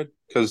hybrid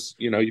because,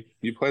 you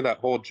play that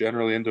hole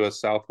generally into a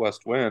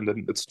southwest wind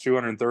and it's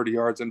 230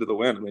 yards into the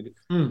wind. I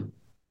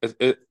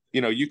mean,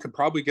 you could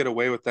probably get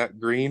away with that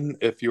green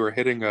if you were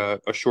hitting a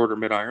shorter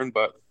mid-iron,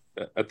 but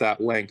at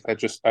that length,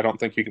 I don't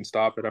think you can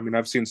stop it. I mean,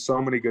 I've seen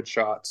so many good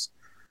shots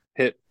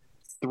hit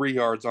 3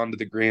 yards onto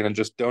the green and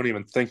just don't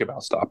even think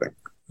about stopping.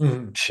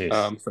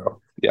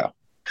 So, yeah.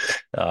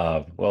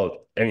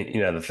 Well, I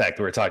mean, the fact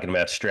that we're talking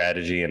about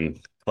strategy and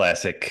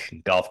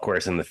classic golf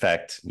course, and the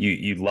fact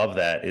you love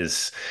that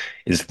is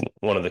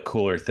one of the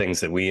cooler things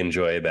that we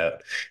enjoy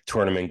about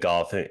tournament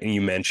golf. And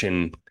you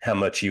mentioned how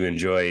much you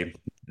enjoy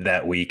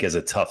that week as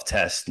a tough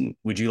test.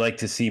 Would you like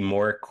to see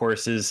more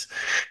courses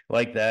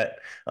like that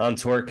on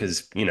tour?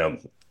 Because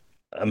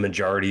a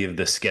majority of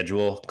the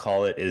schedule,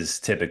 call it, is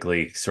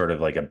typically sort of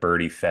like a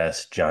birdie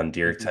fest, John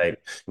Deere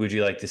type. Would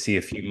you like to see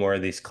a few more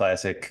of these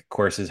classic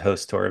courses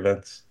host tour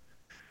events?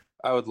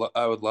 I would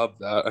love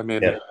that. I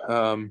mean,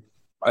 Yeah.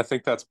 I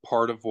think that's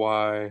part of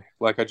why,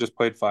 like, I just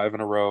played 5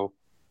 in a row,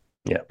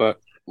 Yeah.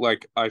 but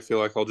like, I feel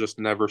like I'll just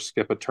never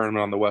skip a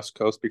tournament on the West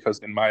Coast because,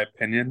 in my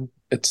opinion,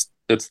 it's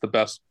the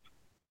best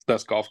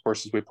golf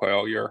courses we play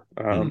all year.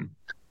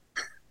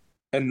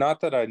 And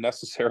not that I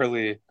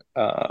necessarily,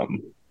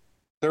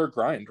 they're a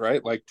grind,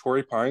 right? Like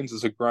Torrey Pines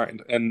is a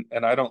grind, and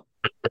I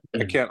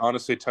can't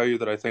honestly tell you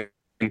that I think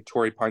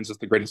Torrey Pines is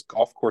the greatest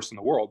golf course in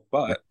the world,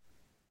 but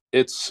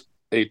it's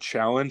a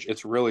challenge.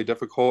 It's really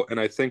difficult, and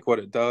I think what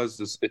it does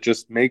is it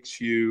just makes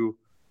you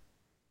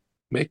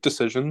make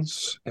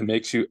decisions and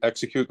makes you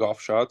execute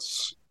golf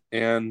shots,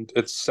 and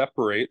it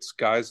separates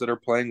guys that are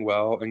playing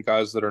well and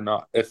guys that are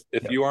not. If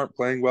you aren't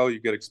playing well, you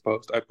get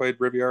exposed. I played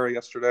Riviera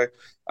yesterday.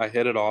 I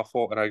hit it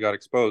awful and I got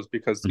exposed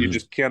because you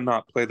just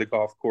cannot play the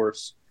golf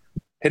course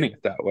hitting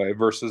it that way,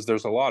 versus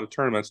there's a lot of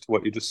tournaments, to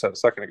what you just said a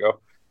second ago,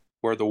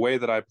 where the way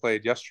that I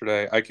played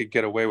yesterday, I could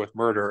get away with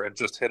murder and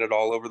just hit it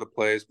all over the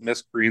place,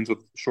 miss greens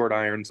with short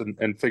irons,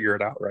 and figure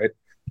it out, right?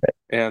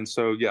 And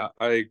so, yeah,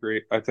 I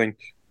agree. I think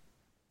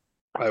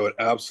I would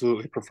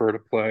absolutely prefer to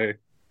play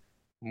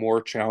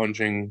more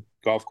challenging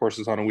golf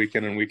courses on a week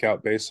in and week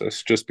out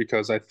basis, just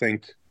because I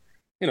think,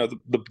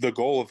 the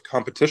goal of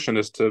competition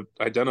is to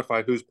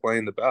identify who's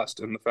playing the best.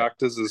 And the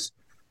fact is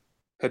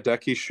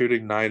Hideki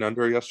shooting 9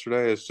 under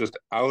yesterday is just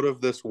out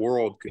of this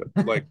world good.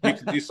 Like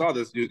you saw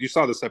this, you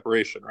saw the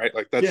separation, right?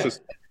 Like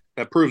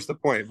that proves the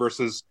point.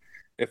 Versus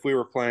if we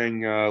were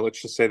playing,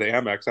 let's just say the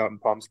Amex out in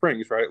Palm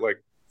Springs, right?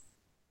 Like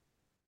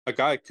a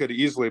guy could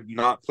easily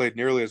not played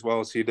nearly as well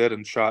as he did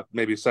and shot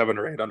maybe 7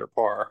 or 8 under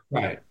par.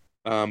 Right.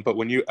 But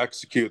when you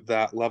execute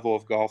that level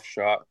of golf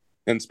shot,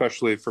 and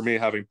especially for me,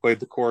 having played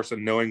the course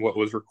and knowing what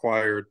was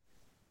required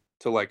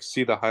to like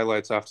see the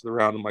highlights after the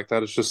round, I'm like,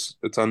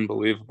 it's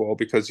unbelievable,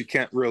 because you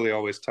can't really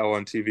always tell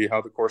on TV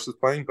how the course is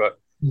playing, but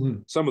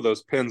some of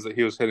those pins that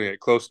he was hitting it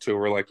close to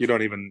were like, you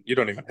don't even hit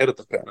at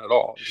the pin at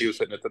all. He was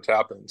hitting at the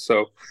tap in.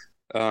 So,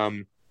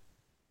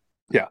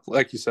 yeah,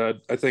 like you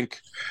said, I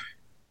think,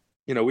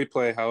 we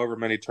play however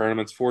many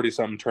tournaments, 40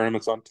 something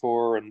tournaments on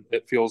tour, and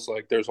it feels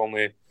like there's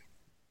only,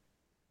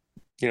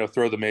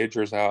 throw the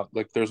majors out,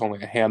 like there's only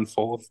a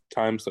handful of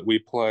times that we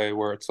play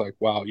where it's like,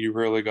 wow, you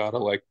really got to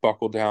like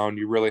buckle down.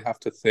 You really have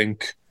to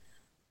think.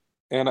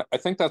 And I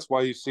think that's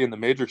why you see in the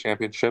major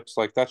championships,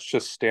 like that's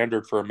just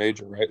standard for a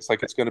major, right? It's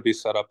like, it's going to be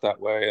set up that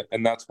way.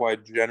 And that's why,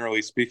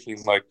 generally speaking,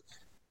 like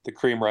the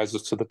cream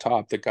rises to the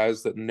top. The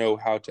guys that know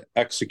how to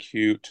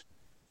execute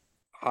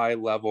high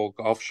level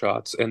golf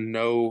shots and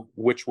know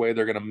which way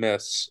they're going to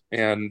miss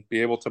and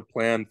be able to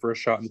plan for a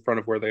shot in front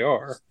of where they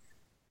are,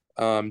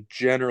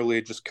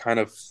 generally just kind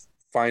of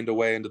find a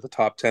way into the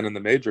top 10 in the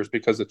majors,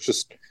 because it's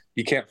just,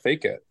 you can't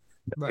fake it.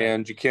 Right.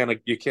 And you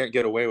can't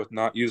get away with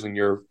not using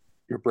your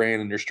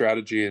brain and your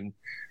strategy.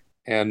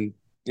 And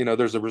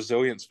there's a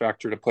resilience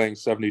factor to playing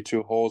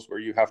 72 holes where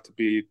you have to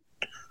be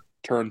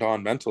turned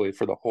on mentally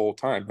for the whole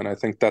time. And I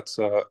think that's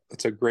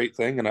a great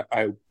thing. And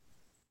I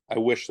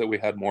wish that we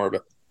had more of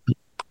it.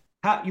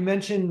 You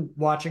mentioned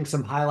watching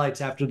some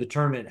highlights after the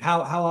tournament.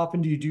 How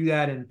often do you do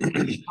that? And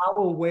how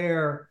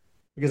aware,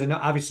 because I know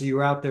obviously you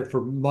were out there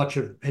for much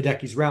of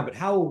Hideki's round, but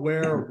how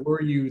aware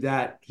were you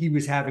that he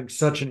was having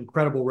such an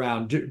incredible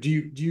round?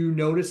 Do you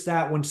notice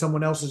that when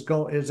someone else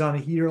is on a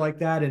heater like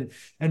that? And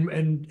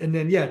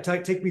then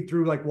take me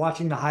through like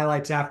watching the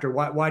highlights after.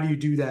 Why do you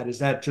do that? Is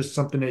that just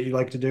something that you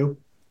like to do?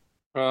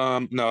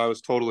 No, I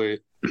was totally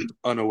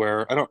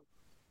unaware. I don't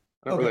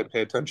really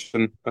pay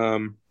attention.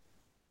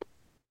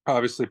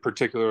 Obviously,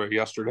 particularly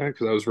yesterday,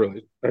 because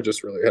I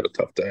just really had a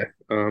tough day.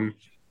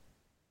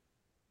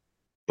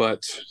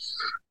 But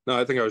no,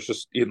 I think I was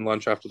just eating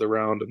lunch after the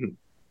round and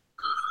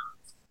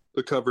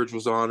the coverage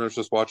was on. I was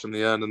just watching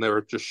the end and they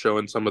were just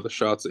showing some of the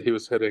shots that he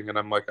was hitting. And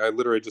I'm like, I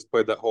literally just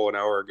played that hole an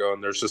hour ago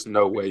and there's just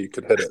no way you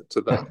could hit it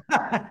to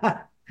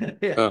that.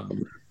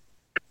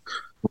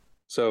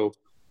 So,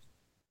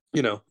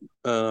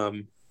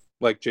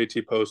 like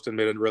JT Poston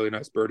made a really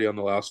nice birdie on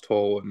the last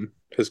hole and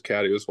his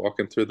caddy was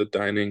walking through the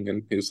dining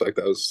and he was like,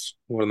 that was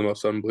one of the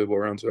most unbelievable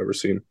rounds I've ever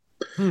seen.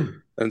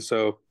 And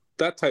so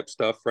that type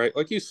stuff, right?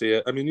 Like you see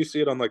it. I mean, you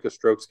see it on like a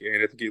strokes gain.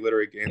 I think he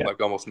literally gained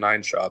like almost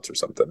 9 shots or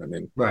something. I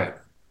mean, right.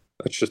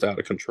 That's just out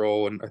of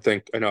control. And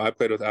I know I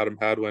played with Adam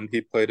Hadwin.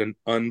 He played an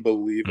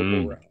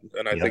unbelievable round.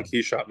 And I think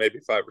he shot maybe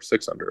 5 or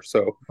 6 under.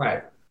 So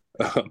right.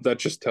 That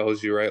just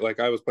tells you, right? Like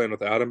I was playing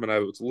with Adam and I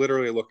was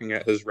literally looking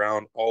at his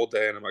round all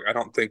day. And I'm like, I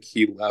don't think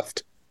he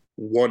left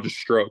one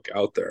stroke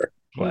out there.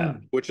 Wow.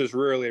 Which is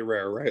really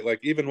rare, right? Like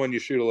even when you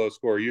shoot a low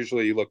score,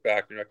 usually you look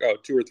back and you're like, oh,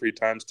 2 or 3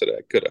 times today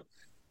I could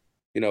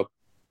have,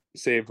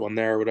 saved one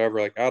there or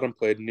whatever. Like Adam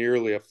played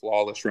nearly a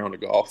flawless round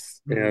of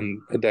golf, and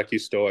Hideki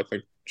still, I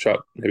think, shot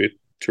maybe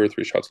 2 or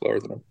 3 shots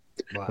lower than him.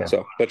 Wow.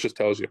 So that just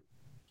tells you.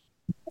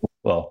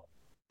 Well,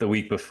 the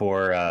week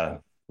before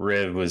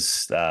Riv was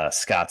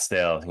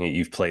Scottsdale.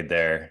 You've played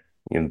there.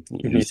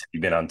 You said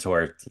you've been on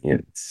tour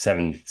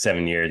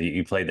 7 years.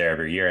 You played there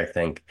every year, I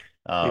think.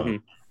 Mm-hmm.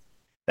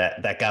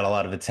 That got a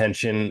lot of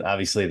attention.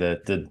 Obviously,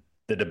 the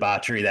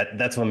debauchery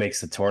that's what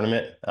makes the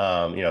tournament.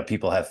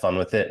 People have fun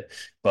with it,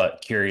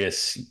 but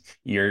curious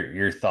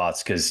your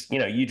thoughts, because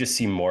you just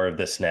see more of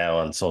this now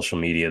on social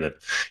media, that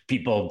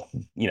people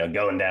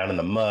going down in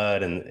the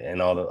mud,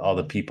 and all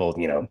the people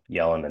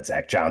yelling at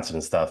Zach Johnson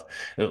and stuff.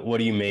 What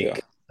do you Yeah.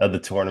 make of the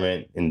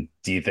tournament, and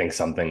do you think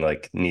something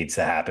like needs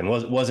to happen?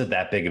 Was it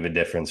that big of a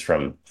difference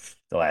from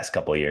the last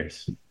couple of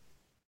years?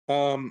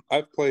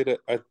 I've played it.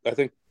 I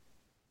think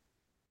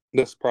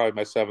this is probably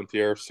my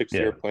sixth Yeah.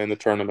 year playing the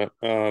tournament.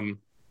 When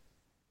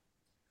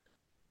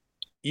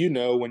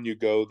you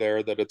go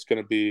there that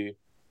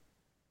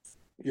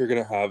you're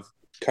going to have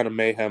kind of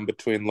mayhem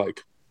between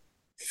like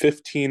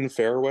 15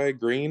 fairway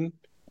green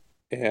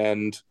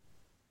and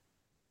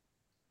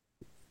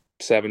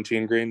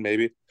 17 green,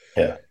 maybe.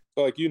 Yeah.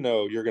 So, like,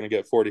 you're going to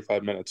get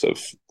 45 minutes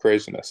of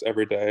craziness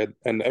every day,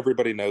 and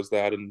everybody knows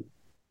that, and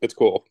it's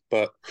cool.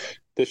 But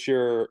this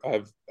year,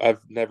 I've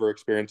never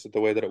experienced it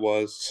the way that it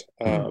was.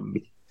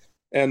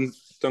 And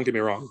don't get me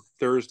wrong,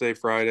 Thursday,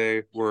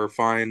 Friday were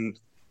fine.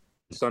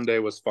 Sunday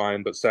was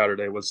fine, but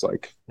Saturday was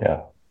like,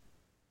 Yeah.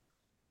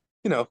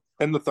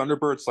 And the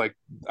Thunderbirds, like,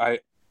 I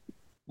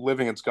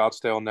living in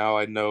Scottsdale now,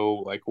 I know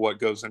like what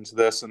goes into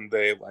this, and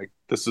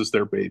this is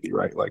their baby,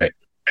 right? Like,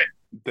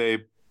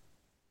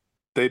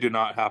 they do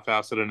not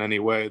half-ass it in any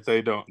way.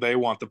 They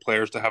want the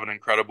players to have an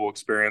incredible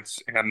experience,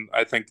 and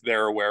I think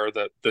they're aware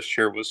that this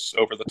year was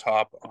over the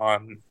top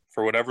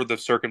for whatever the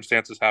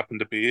circumstances happen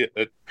to be.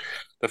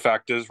 The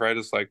fact is, right,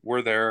 is like,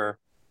 we're there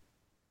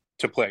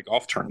to play a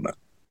golf tournament,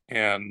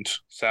 and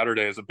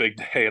Saturday is a big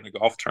day in a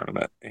golf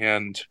tournament,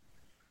 and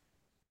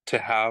to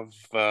have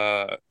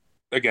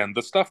again,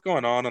 the stuff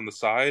going on the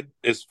side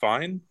is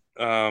fine.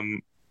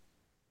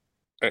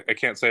 I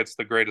can't say it's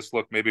the greatest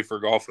look maybe for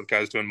golf with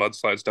guys doing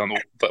mudslides down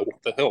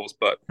the hills,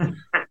 but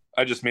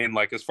I just mean,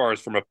 like, as far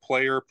as from a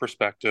player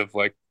perspective,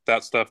 like,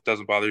 that stuff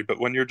doesn't bother you. But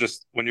when you're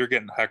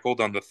getting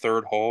heckled on the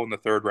third hole in the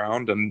third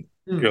round, and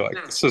you're like,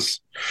 this is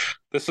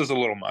a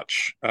little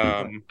much.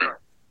 And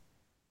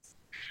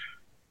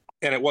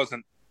it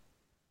wasn't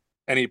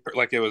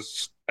it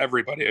was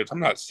everybody. I'm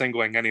not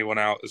singling anyone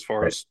out as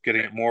far as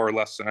getting it more or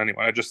less than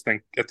anyone. I just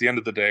think at the end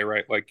of the day,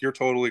 right, like, you're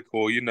totally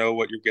cool. You know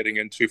what you're getting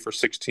into for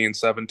 16,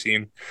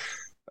 17.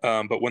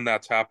 But when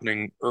that's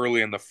happening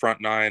early in the front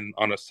nine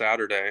on a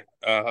Saturday,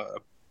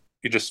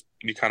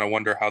 you kind of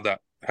wonder how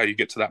you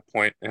get to that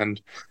point.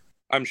 And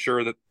I'm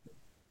sure that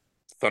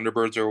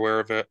Thunderbirds are aware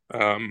of it.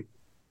 And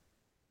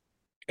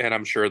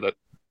I'm sure that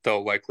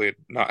they'll likely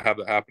not have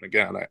that happen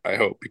again. I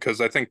hope, because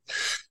I think,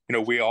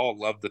 we all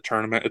love the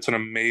tournament. It's an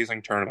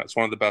amazing tournament. It's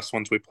one of the best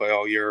ones we play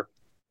all year,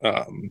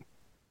 top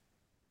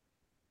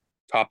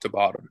to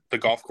bottom. The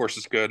golf course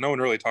is good. No one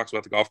really talks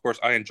about the golf course.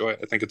 I enjoy it.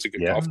 I think it's a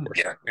good golf course.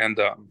 Yeah. And,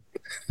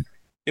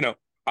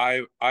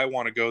 I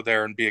want to go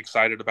there and be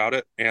excited about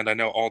it. And I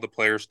know all the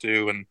players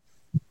do. And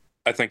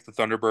I think the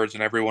Thunderbirds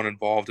and everyone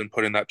involved in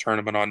putting that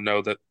tournament on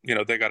know that,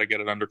 they got to get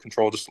it under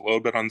control just a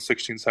little bit on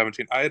 16,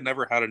 17. I had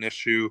never had an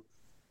issue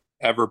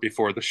ever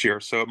before this year.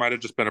 So it might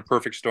have just been a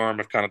perfect storm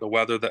of kind of the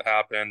weather that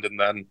happened, and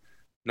then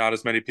not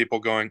as many people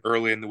going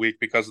early in the week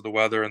because of the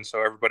weather. And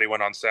so everybody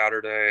went on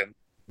Saturday, and,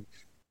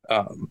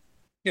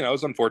 it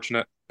was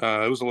unfortunate.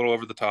 It was a little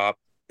over the top.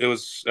 It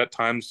was at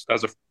times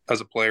as a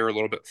player, a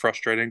little bit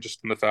frustrating, just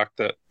in the fact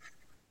that,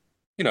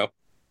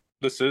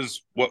 this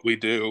is what we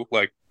do,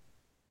 like,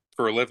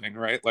 for a living,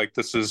 right? Like,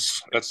 this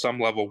is at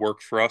some level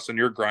work for us, and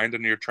you're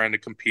grinding, you're trying to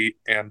compete,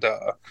 and,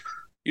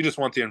 you just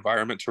want the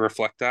environment to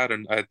reflect that.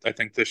 And I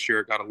think this year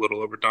it got a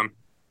little overdone.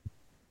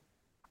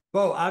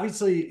 Well,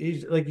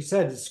 obviously, like you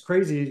said, it's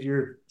crazy.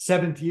 Your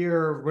seventh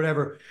year or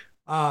whatever.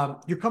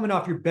 You're coming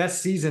off your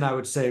best season, I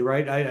would say,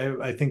 right?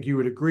 I think you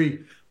would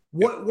agree.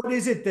 What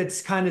is it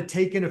that's kind of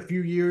taken a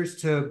few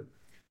years to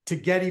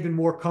get even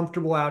more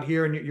comfortable out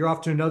here? And you're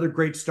off to another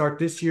great start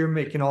this year,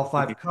 making all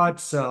 5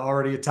 cuts,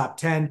 already a top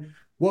 10.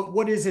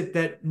 What is it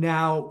that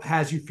now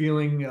has you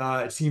feeling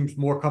it seems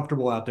more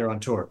comfortable out there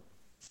on tour?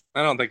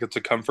 I don't think it's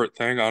a comfort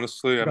thing,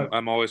 honestly.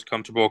 I'm always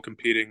comfortable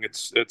competing.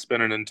 It's been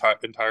an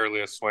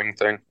entirely a swing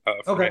thing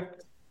for me.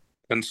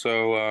 And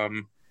so,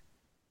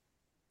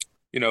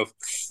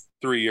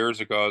 3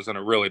 years ago, I was in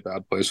a really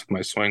bad place with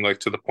my swing,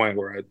 like, to the point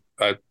where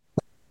I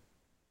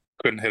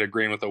couldn't hit a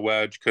green with a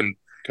wedge, couldn't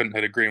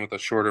hit a green with a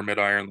shorter mid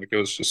iron. Like, it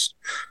was just,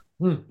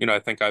 I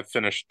think I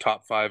finished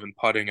top 5 in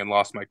putting and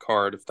lost my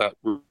card, if that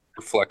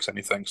reflects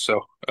anything.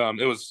 So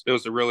it was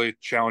a really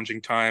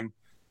challenging time.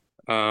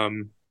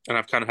 And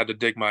I've kind of had to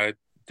dig my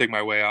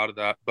way out of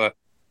that. But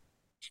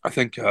I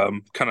think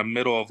kind of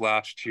middle of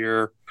last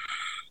year,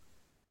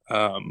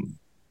 kind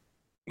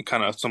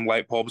of some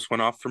light bulbs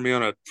went off for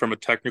me from a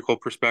technical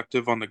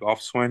perspective on the golf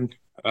swing.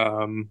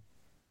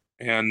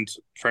 And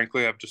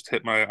frankly, I've just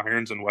hit my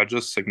irons and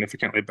wedges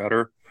significantly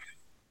better.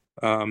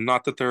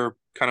 Not that they're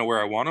kind of where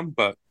I want them,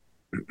 but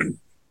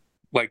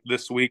like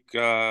this week,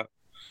 really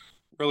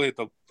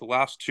the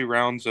last 2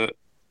 rounds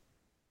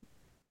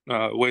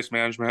waste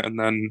management, and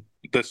then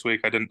this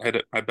week I didn't hit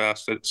it my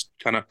best. It's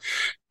kind of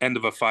end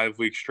of a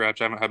 5-week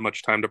stretch. I haven't had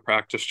much time to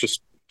practice,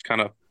 just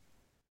kind of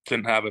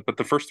didn't have it. But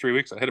the first 3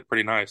 weeks I hit it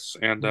pretty nice.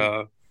 And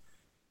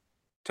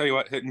tell you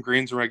what, hitting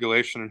greens in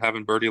regulation and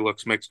having birdie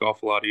looks makes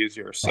golf a lot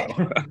easier. So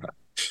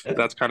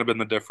that's kind of been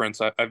the difference.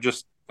 I've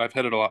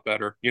hit it a lot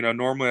better.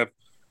 Normally I have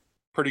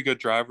pretty good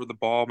driver of the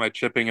ball. My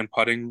chipping and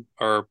putting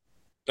are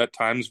at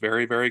times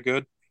very, very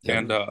good. Yeah.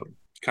 And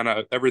kind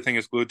of everything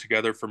is glued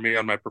together for me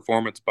on my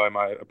performance by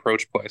my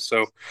approach play.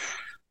 So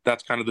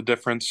that's kind of the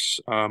difference.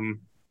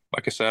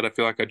 Like I said, I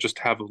feel like I just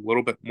have a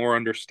little bit more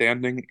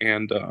understanding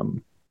and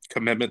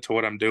commitment to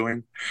what I'm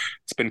doing.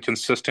 It's been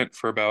consistent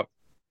for about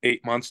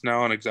 8 months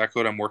now and exactly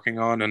what I'm working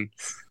on, and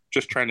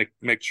just trying to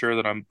make sure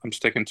that I'm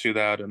sticking to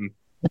that. And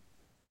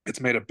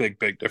it's made a big,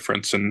 big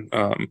difference. And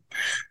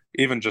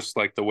even just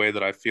like the way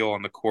that I feel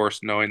on the course,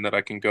 knowing that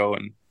I can go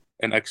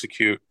and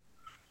execute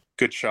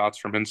good shots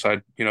from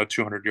inside,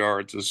 200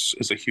 yards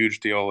is a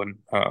huge deal. And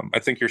I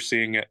think you're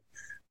seeing it.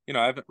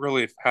 I haven't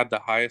really had the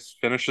highest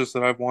finishes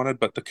that I've wanted,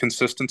 but the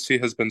consistency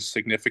has been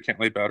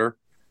significantly better,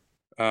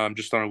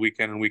 just on a week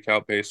in and week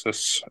out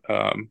basis.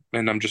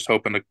 And I'm just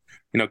hoping to,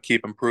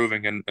 keep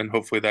improving and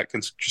hopefully that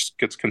just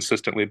gets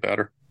consistently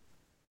better.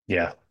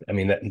 Yeah, I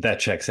mean that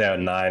checks out.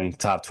 9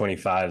 top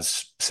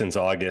 25s since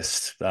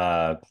August.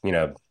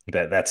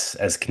 That's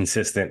as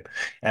consistent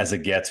as it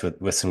gets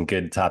with some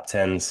good top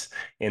 10s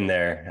in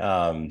there.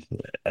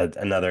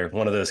 Another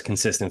one of those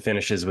consistent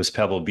finishes was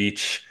Pebble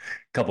Beach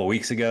a couple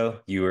weeks ago.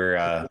 You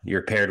were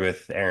paired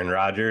with Aaron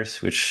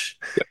Rodgers, which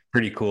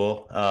pretty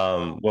cool.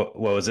 What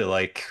was it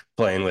like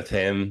playing with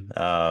him?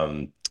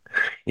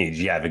 Did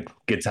you have a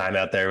good time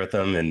out there with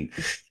him? And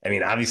I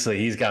mean, obviously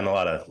he's gotten a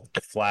lot of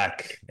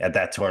flack at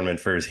that tournament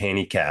for his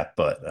handicap,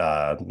 but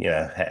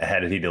how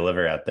did he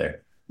deliver out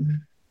there?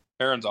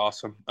 Aaron's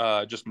awesome.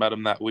 Just met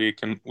him that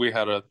week and we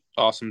had an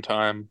awesome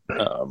time.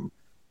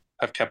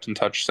 I've kept in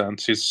touch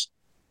since.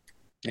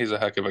 He's a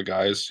heck of a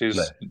guy.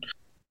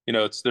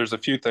 There's a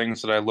few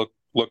things that I look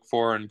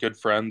for in good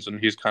friends, and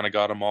he's kind of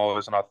got them all.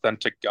 He's an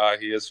authentic guy.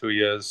 He is who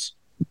he is.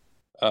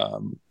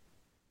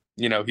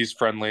 He's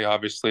friendly,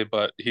 obviously,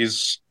 but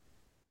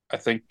I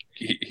think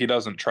he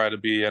doesn't try to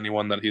be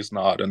anyone that he's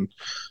not. And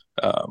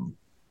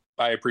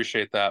I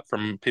appreciate that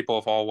from people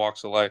of all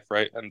walks of life,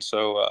 right? And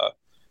so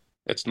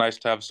it's nice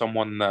to have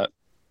someone that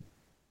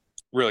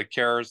really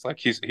cares. Like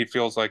he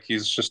feels like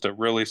he's just a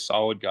really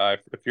solid guy.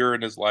 If you're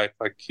in his life,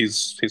 like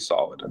he's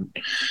solid. And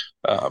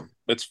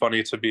it's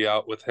funny to be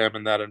out with him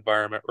in that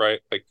environment,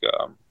 right? Like you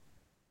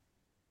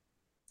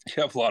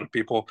have a lot of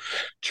people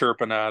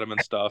chirping at him and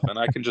stuff, and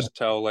I can just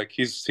tell like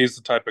he's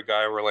the type of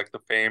guy where like the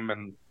fame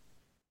and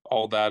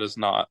all that is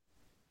not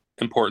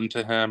important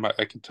to him.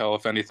 I can tell,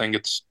 if anything,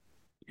 it's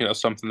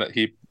something that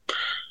he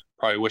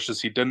probably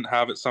wishes he didn't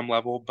have at some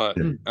level. But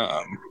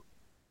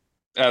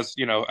as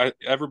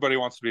everybody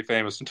wants to be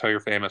famous until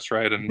you're famous,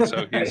 right? And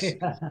so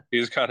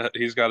he's got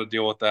to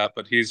deal with that.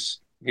 But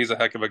he's a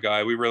heck of a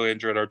guy. We really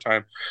enjoyed our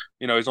time.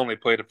 He's only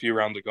played a few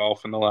rounds of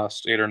golf in the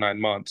last 8 or 9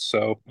 months,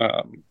 so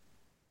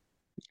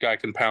guy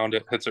can pound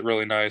it, hits it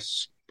really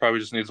nice. Probably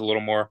just needs a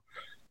little more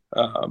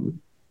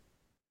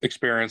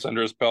experience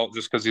under his belt,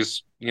 just because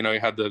he's he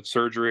had the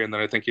surgery, and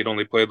then I think he'd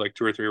only played like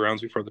 2 or 3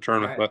 rounds before the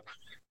tournament. Right. But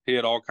he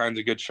had all kinds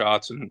of good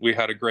shots, and we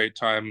had a great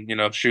time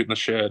shooting the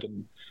shit,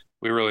 and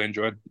we really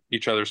enjoyed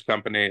each other's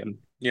company. And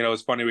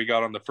it's funny, we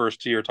got on the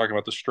first tee, talking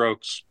about the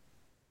strokes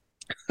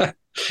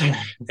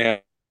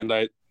and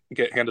I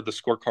get handed the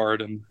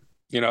scorecard, and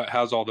it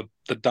has all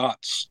the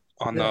dots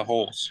on the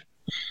holes.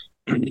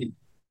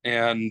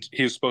 And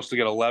he was supposed to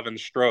get 11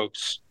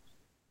 strokes,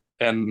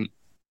 and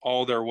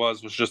all there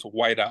was just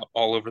white out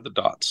all over the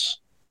dots.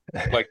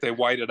 Like they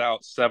whited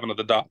out 7 of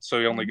the dots, so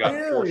he only got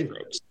 4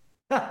 strokes.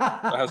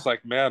 I was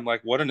like, man,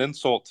 like what an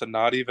insult to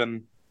not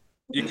even.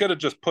 You could have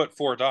just put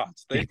 4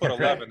 dots. They put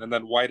 11 and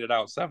then whited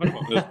out 7 of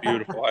them. It was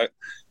beautiful.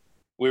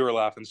 We were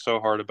laughing so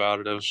hard about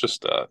it. It was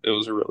just it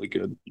was a really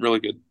good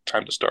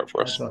time to start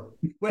for us.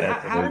 Wait,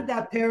 how did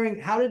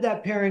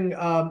that pairing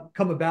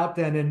come about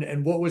then?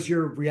 And what was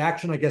your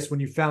reaction, I guess, when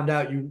you found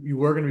out you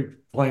were going to be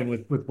playing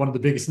with one of the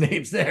biggest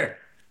names there?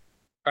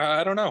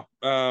 I don't know.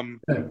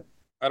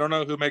 I don't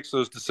know who makes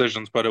those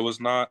decisions, but it was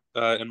not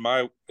in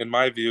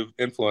my view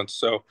influence.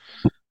 So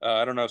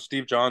I don't know.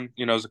 Steve John,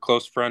 is a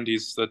close friend.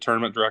 He's the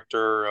tournament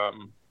director.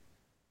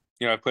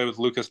 I played with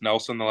Lucas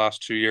Nelson the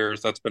last 2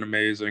 years. That's been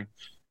amazing.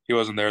 He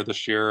wasn't there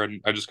this year,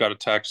 and I just got a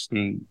text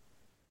and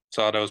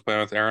saw that I was playing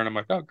with Aaron. I'm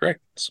like, oh, great.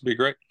 This will be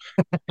great.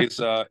 He's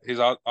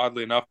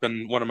oddly enough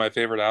been one of my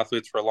favorite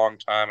athletes for a long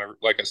time.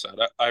 Like I said,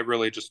 I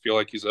really just feel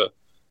like he's a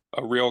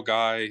real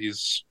guy.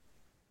 He's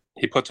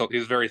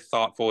very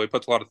thoughtful. He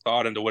puts a lot of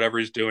thought into whatever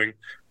he's doing,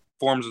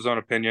 forms his own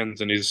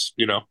opinions, and he's,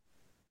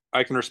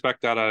 I can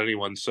respect that out of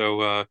anyone.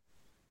 So,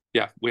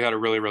 we had a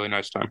really, really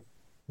nice time.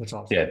 That's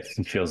awesome. Yeah,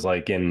 it feels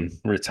like in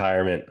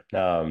retirement,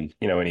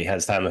 when he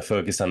has time to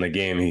focus on the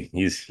game,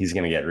 he's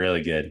going to get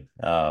really good.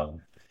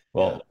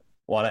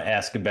 Want to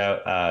ask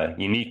about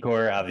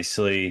Unicore.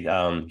 Obviously,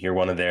 you're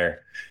one of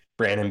their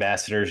brand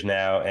ambassadors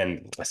now,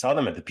 and I saw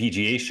them at the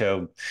PGA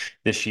show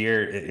this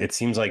year. It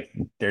seems like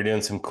they're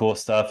doing some cool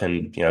stuff,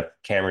 and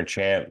Cameron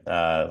Champ,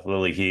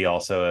 Lily He,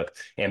 also an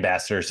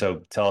ambassador.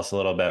 So tell us a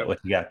little bit what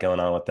you got going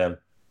on with them.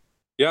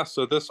 Yeah,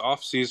 so this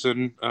off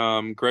season,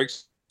 Greg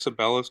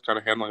Sabella's kind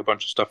of handling a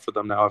bunch of stuff for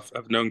them now.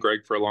 I've known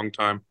Greg for a long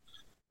time.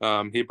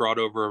 He brought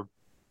over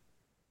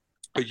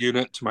a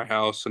unit to my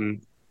house,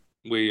 and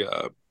we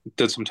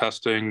did some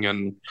testing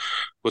and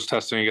was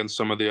testing against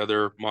some of the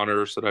other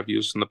monitors that I've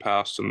used in the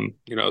past, and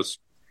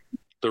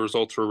the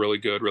results were really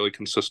good, really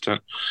consistent.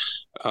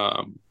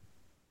 I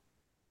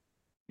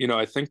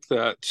think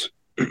that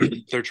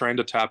they're trying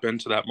to tap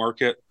into that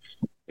market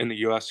in the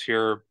US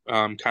here,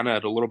 kind of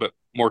at a little bit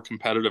more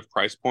competitive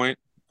price point,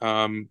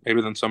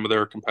 maybe than some of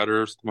their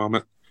competitors at the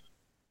moment.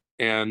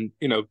 And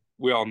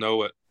we all know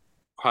what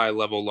high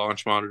level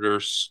launch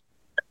monitors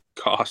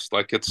cost.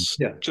 Like it's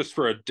just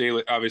for a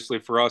daily, obviously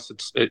for us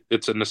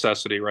it's a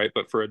necessity, right?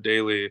 But for a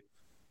daily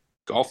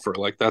golfer,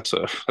 like that's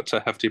a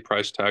hefty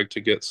price tag to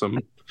get some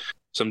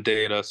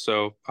data.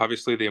 So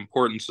obviously the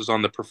importance is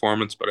on the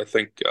performance, but I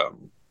think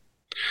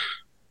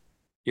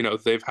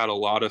they've had a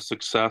lot of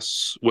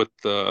success with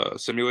the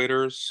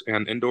simulators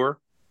and indoor,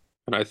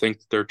 and I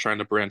think they're trying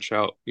to branch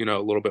out a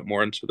little bit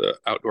more into the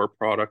outdoor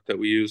product that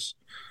we use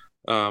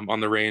on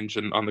the range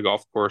and on the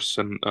golf course,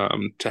 and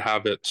to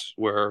have it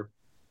where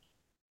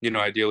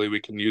ideally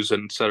we can use it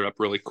and set it up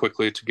really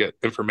quickly to get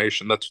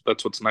information. That's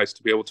what's nice,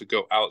 to be able to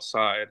go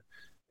outside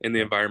in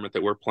the environment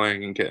that we're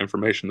playing and get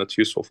information that's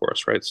useful for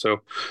us, right?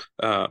 So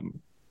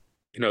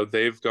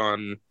they've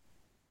gone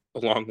a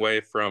long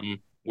way from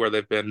where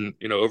they've been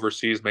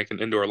overseas making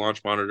indoor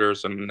launch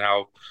monitors, and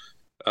now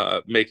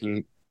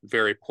making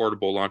very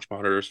portable launch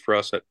monitors for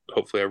us at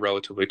hopefully a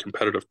relatively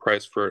competitive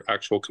price for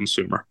actual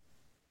consumer.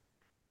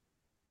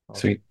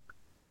 Sweet.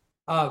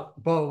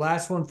 Beau,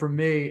 last one from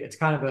me. It's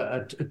kind of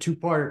a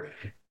two-parter.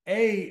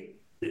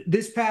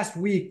 This past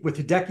week with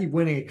Hideki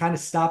winning, it kind of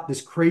stopped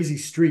this crazy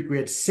streak. We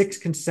had 6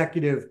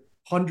 consecutive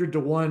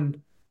 100-to-1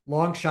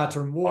 long shots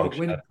or more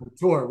winning the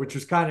tour, which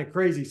was kind of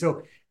crazy.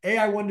 So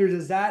I wonder,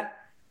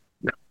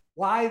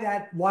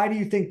 why do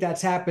you think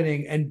that's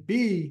happening? And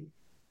B,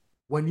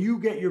 when you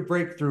get your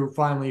breakthrough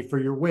finally for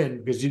your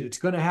win, because it's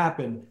going to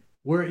happen,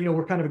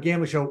 we're kind of a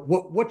gambling show.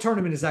 What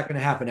tournament is that going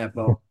to happen at,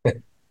 Beau?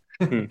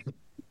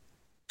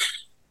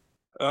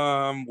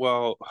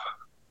 Well,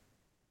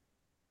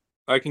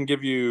 I can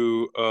give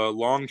you a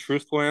long,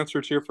 truthful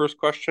answer to your first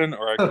question,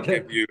 or I can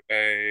give you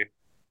a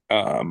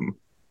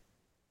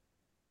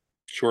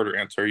shorter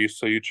answer. You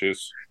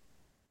choose.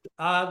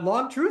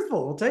 Long,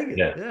 truthful. We'll take it.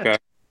 Yeah.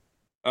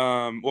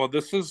 Okay. Well,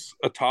 this is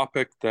a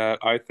topic that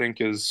I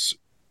think is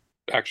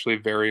actually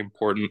very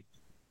important.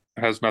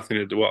 It has nothing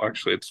to do. Well,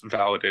 actually, it's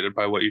validated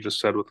by what you just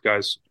said with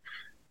guys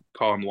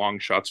calling long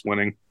shots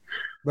winning.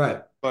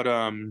 Right. But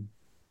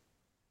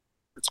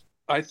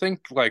I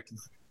think like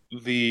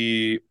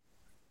we're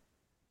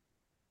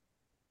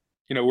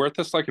at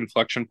this like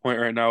inflection point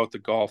right now with the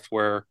golf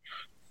where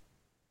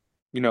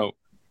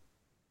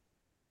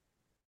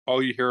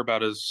all you hear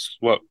about is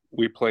what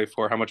we play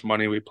for, how much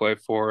money we play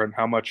for, and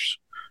how much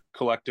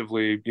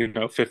collectively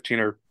 15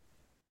 or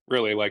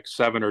really like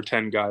 7 or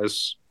 10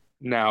 guys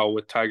now,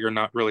 with Tiger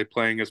not really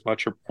playing as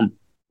much, or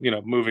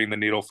moving the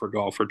needle for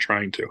golf, or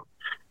trying to.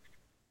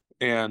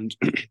 And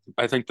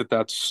I think that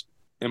that's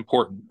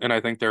important, and I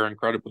think they're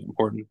incredibly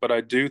important. But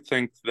I do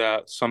think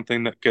that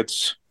something that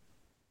gets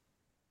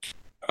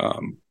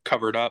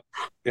covered up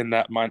in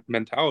that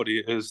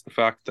mentality is the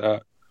fact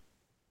that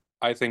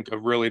I think a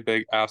really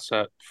big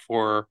asset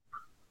for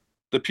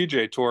the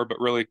PGA Tour, but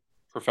really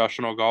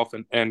professional golf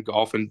and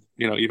golf, and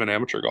even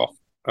amateur golf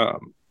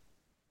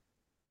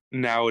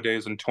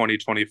nowadays in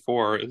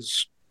 2024,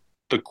 is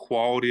the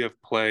quality of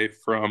play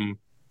from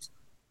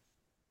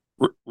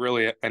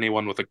really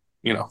anyone with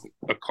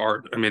a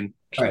card. I mean,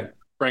 right.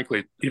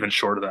 Frankly, even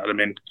short of that. I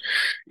mean,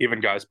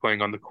 even guys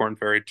playing on the Korn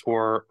Ferry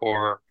Tour,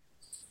 or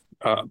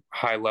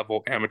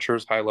high-level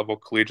amateurs, high-level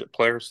collegiate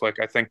players. Like,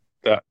 I think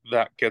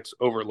that gets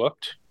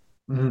overlooked.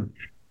 Mm-hmm.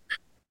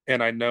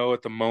 And I know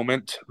at the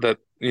moment that,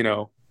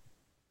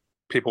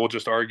 people will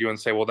just argue and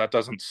say, well, that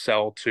doesn't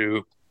sell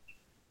to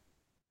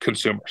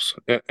consumers.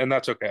 And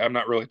that's okay. I'm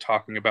not really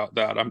talking about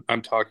that.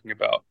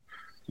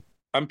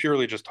 I'm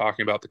purely just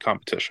talking about the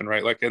competition,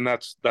 right? Like, and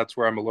that's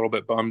where I'm a little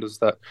bit bummed, is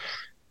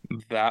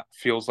that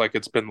feels like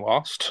it's been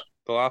lost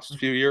the last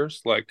few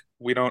years. Like,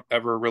 we don't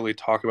ever really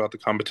talk about the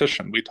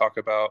competition. We talk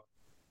about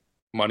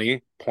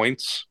money,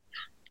 points,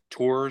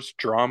 tours,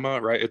 drama,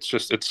 right? It's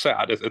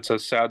sad. It's a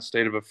sad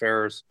state of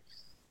affairs.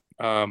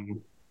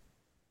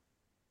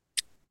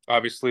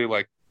 Obviously,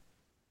 like,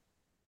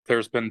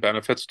 there's been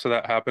benefits to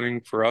that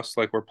happening for us.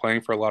 Like, we're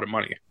playing for a lot of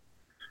money,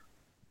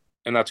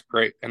 and that's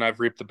great. And I've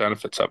reaped the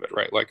benefits of it,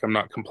 right? Like, I'm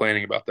not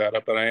complaining about that,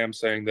 but I am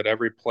saying that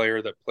every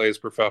player that plays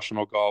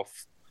professional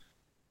golf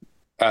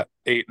at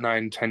 8,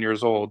 9, 10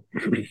 years old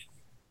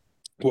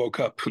woke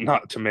up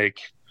not to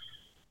make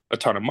a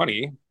ton of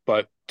money,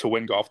 but to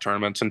win golf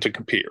tournaments and to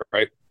compete,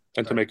 right?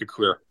 And to make a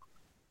career.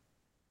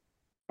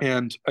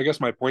 And I guess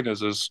my point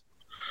is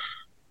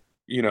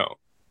you know,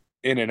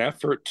 in an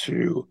effort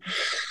to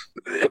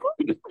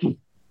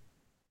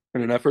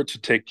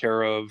take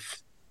care of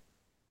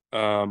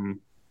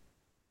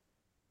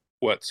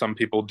what some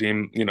people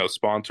deem, you know,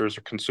 sponsors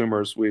or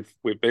consumers, we've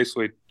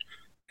basically,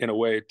 in a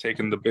way,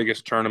 taken the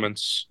biggest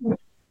tournaments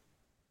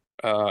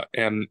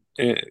and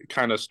it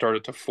kind of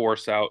started to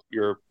force out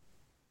your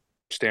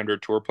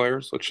standard tour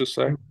players, let's just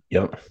say.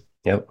 Yep.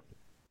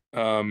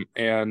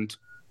 And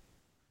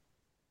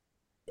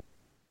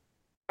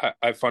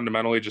I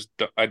fundamentally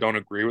I don't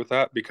agree with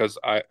that, because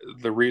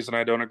the reason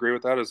I don't agree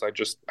with that is I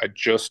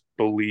just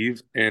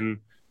believe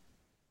in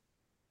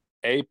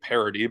A,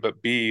 parity,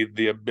 but B,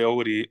 the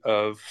ability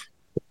of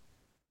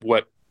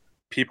what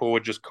people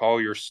would just call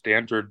your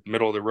standard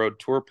middle of the road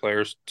tour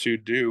players to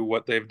do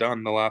what they've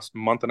done the last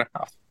month and a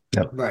half.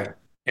 Yep. Right.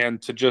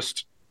 And to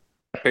just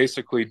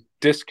basically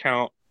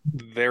discount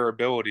their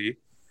ability,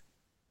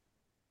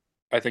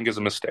 I think, is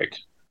a mistake.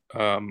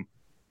 It's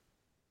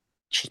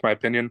just my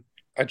opinion.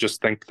 I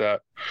just think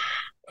that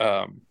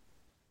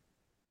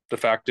the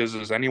fact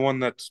is anyone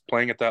that's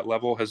playing at that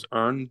level has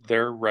earned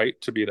their right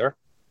to be there.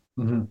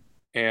 Mm-hmm.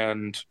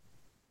 And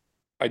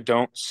I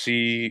don't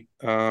see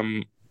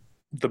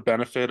the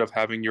benefit of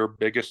having your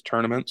biggest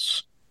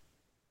tournaments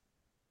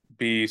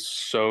be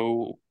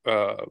so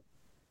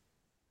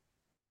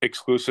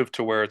exclusive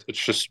to where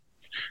it's just,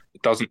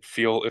 it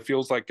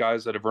feels like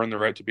guys that have earned the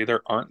right to be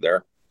there aren't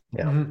there.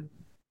 Yeah. Mm-hmm.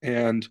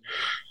 And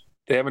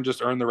they haven't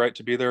just earned the right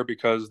to be there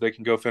because they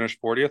can go finish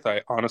 40th.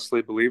 I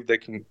honestly believe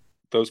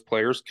those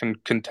players can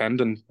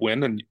contend and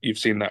win, and you've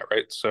seen that,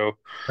 right? So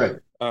Right.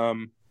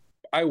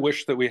 I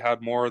wish that we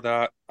had more of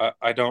that.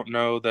 I don't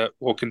know that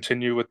we'll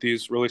continue with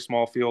these really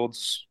small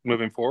fields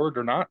moving forward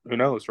or not. Who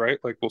knows, right?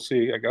 Like, we'll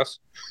see, I guess.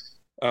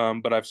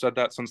 But I've said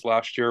that since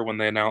last year when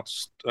they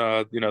announced,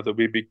 that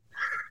we'd be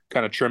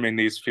kind of trimming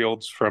these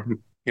fields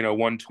from,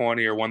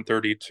 120 or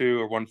 132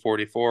 or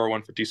 144 or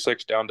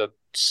 156 down to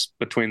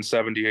between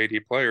 70, 80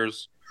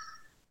 players.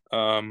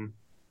 I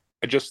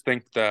just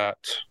think that,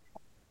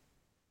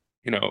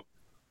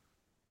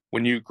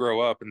 when you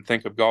grow up and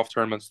think of golf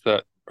tournaments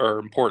that are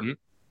important,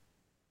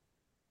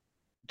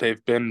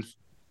 they've been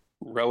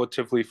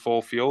relatively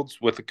full fields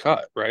with a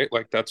cut, right?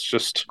 Like, that's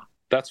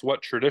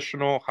what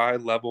traditional high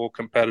level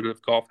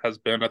competitive golf has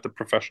been at the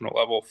professional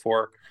level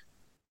for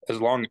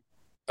as long,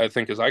 I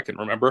think, as I can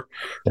remember.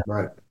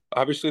 Right.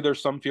 Obviously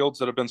there's some fields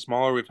that have been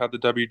smaller. We've had the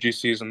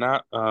WGCs and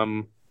that,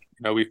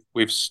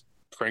 we've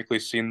frankly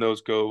seen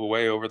those go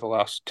away over the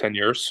last 10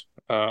 years.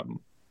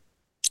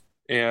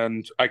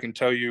 And I can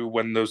tell you,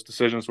 when those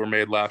decisions were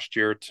made last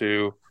year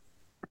to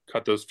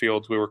cut those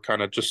fields, we were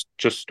kind of just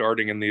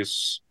starting in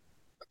these,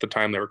 at the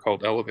time they were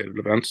called elevated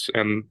events.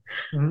 And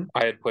Mm-hmm.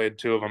 I had played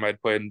two of them.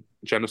 I'd played in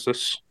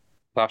Genesis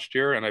last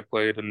year, and I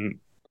played in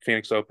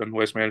Phoenix Open,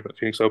 Waste Management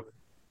Phoenix Open.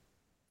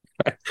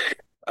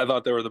 I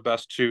thought they were the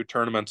best two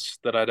tournaments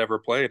that I'd ever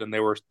played, and they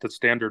were the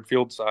standard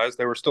field size.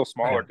 They were still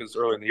smaller because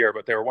early in the year,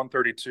 but they were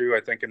 132,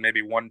 I think, and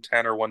maybe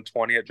 110 or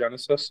 120 at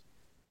Genesis.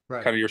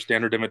 Right. Kind of your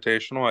standard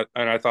invitational.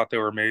 And I thought they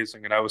were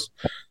amazing. And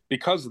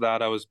because of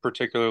that, I was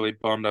particularly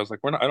bummed. I was like,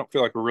 I don't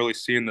feel like we're really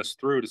seeing this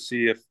through to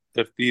see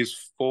if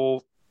these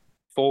full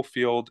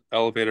field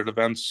elevated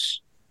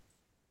events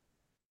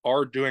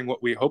are doing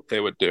what we hope they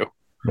would do.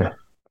 Yeah.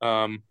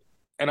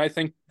 And I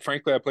think,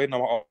 frankly, I played in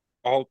them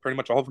all pretty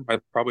much all of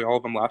them, probably all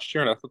of them last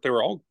year, and I thought they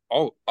were all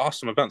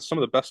awesome events. Some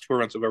of the best tour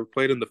events I've ever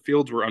played in. The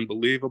fields were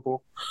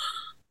unbelievable.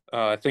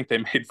 I think they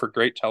made for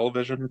great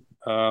television.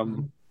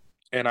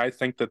 And I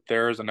think that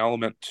there is an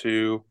element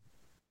to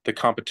the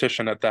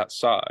competition at that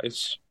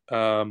size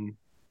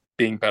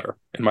being better,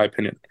 in my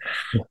opinion.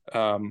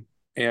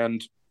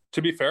 And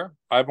to be fair,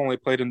 I've only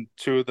played in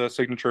two of the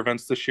signature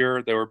events this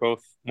year. They were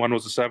both, one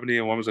was a 70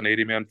 and one was an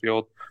 80-man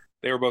field.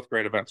 They were both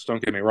great events,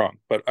 don't get me wrong.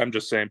 But I'm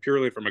just saying,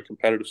 purely from a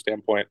competitive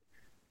standpoint,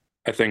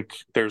 I think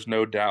there's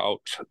no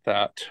doubt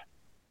that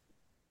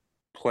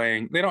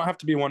playing, they don't have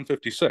to be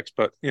 156,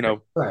 but,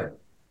 Right.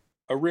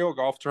 a real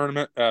golf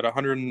tournament at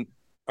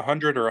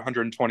 100 or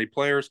 120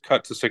 players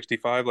cut to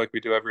 65 like we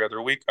do every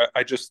other week.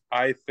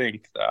 I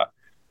think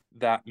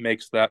that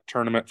makes that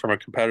tournament from a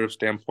competitive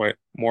standpoint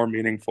more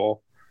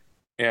meaningful.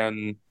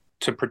 And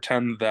to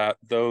pretend that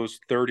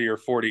those 30 or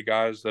 40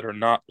 guys that are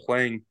not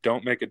playing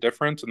don't make a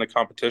difference in the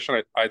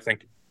competition, I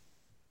think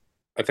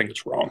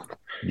it's wrong.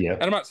 Yeah.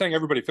 And I'm not saying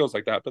everybody feels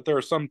like that, but there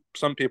are some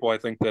people I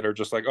think that are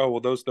just like, oh,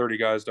 well, those 30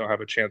 guys don't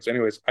have a chance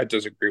anyways. I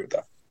disagree with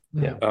that.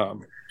 Yeah.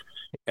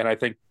 And I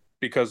think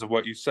because of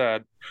what you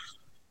said,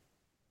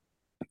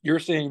 you're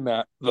seeing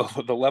that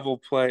the level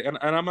play, and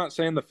I'm not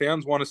saying the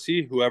fans want to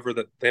see whoever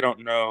that they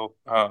don't know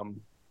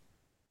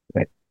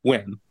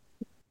win,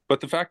 but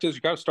the fact is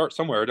you got to start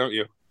somewhere, don't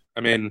you? I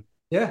mean,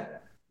 yeah.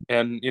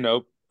 And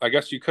I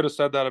guess you could have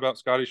said that about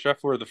Scotty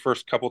Scheffler the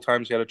first couple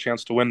times he had a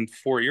chance to win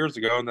 4 years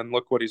ago, and then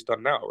look what he's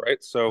done now,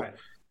 right? So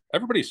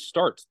everybody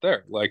starts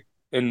there, like,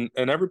 and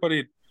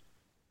everybody,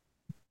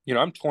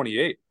 I'm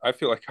 28. I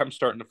feel like I'm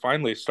starting to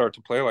finally start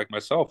to play like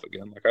myself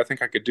again. Like, I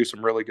think I could do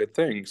some really good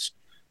things.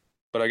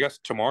 But I guess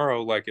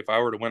tomorrow, like, if I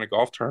were to win a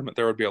golf tournament,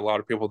 there would be a lot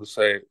of people to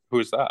say,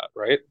 who's that,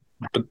 right?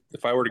 But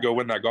if I were to go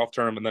win that golf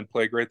tournament and then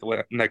play great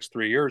the next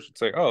 3 years, you'd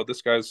say, oh,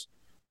 this guy's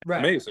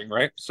amazing,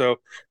 right? So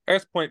I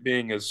guess point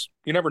being is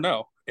you never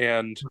know.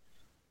 And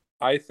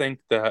I think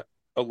that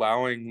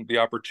allowing the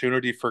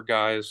opportunity for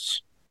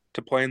guys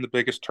to play in the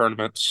biggest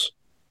tournaments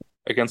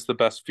against the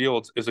best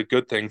fields is a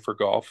good thing for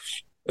golf,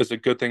 is a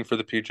good thing for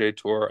the PGA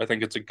Tour. I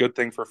think it's a good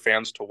thing for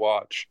fans to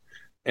watch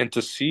and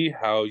to see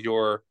how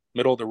your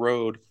middle of the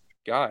road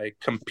guy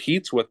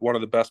competes with one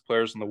of the best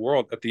players in the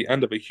world at the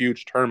end of a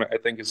huge tournament. I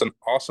think is an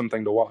awesome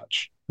thing to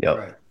watch. Yep.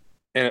 Right.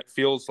 And it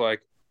feels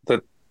like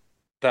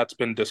that's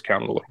been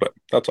discounted a little bit.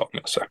 That's all I'm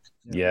going to say.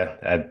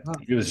 Yeah.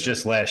 It was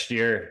just last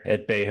year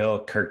at Bay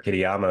Hill, Kurt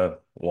Kitayama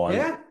won.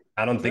 Yeah.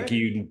 I don't think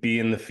he'd be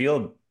in the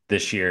field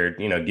this year,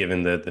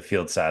 given the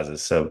field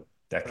sizes. So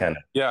that kind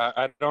of. Yeah,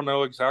 I don't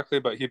know exactly,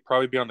 but he'd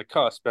probably be on the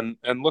cusp. And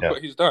look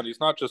what he's done.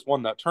 He's not just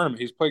won that tournament.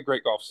 He's played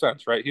great golf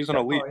since, right? He's an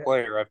elite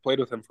player. I've played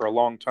with him for a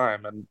long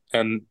time.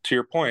 And to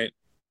your point,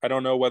 I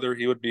don't know whether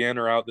he would be in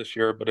or out this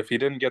year, but if he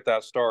didn't get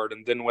that start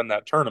and didn't win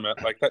that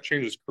tournament, like that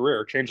changes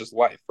career, changes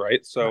life,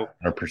 right? So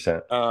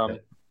 100%.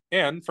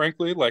 And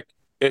frankly, like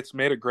it's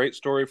made a great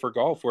story for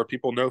golf where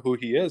people know who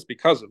he is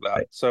because of that.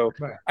 Right. So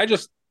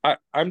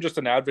I'm just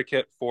an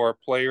advocate for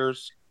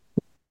players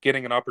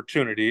getting an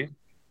opportunity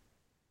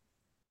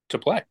to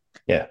play.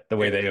 Yeah, the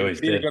way they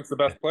always did against the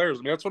best players.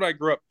 I mean, that's what I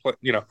grew up.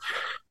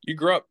 You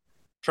grew up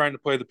trying to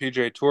play the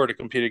PGA Tour to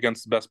compete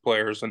against the best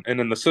players, and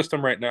in the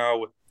system right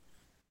now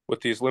with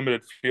these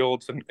limited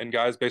fields and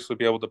guys basically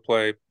be able to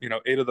play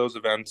 8 of those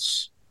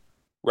events,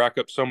 rack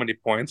up so many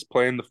points,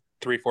 play in the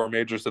 3-4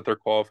 majors that they're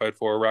qualified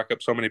for, rack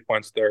up so many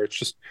points there. It's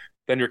just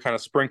then you're kind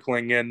of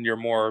sprinkling in your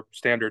more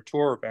standard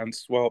tour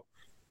events. Well, at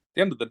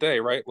the end of the day,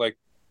 right? Like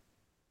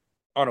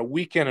on a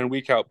week in and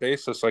week out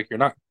basis, like you're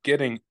not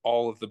getting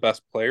all of the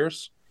best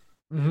players.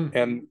 Mm-hmm.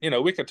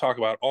 And, we could talk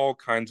about all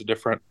kinds of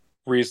different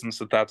reasons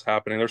that that's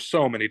happening. There's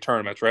so many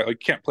tournaments, right? Like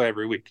you can't play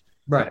every week.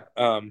 Right.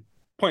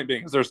 Point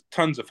being is there's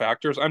tons of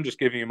factors. I'm just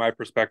giving you my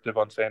perspective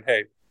on saying,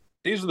 hey,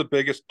 these are the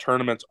biggest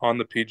tournaments on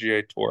the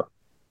PGA Tour.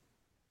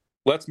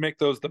 Let's make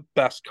those the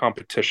best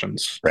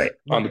competitions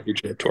on the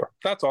PGA Tour.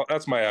 That's all.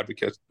 That's my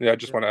advocate. I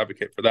just want to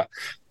advocate for that.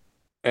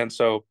 And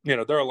so,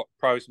 there are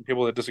probably some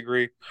people that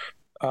disagree.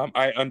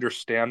 I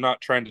understand,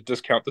 not trying to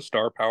discount the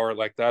star power.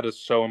 Like that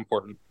is so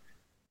important.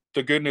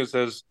 The good news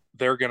is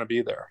they're going to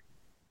be there.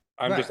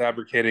 I'm just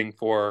advocating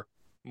for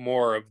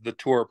more of the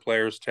tour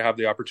players to have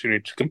the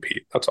opportunity to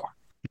compete. That's all.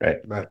 Right.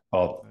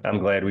 Well, I'm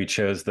glad we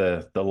chose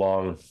the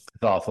long,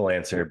 thoughtful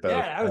answer. But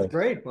that was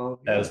great, Beau.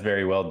 That was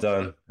very well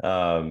done.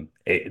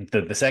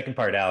 The second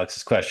part,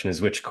 Alex's question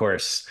is which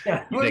course?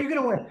 Yeah, who are you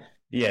going to win?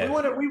 Yeah,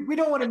 we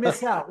don't want to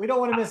miss out. We don't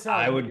want to miss out.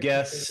 I would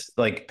guess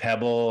like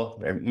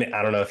Pebble. Or,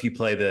 I don't know if you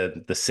play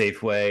the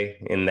Safeway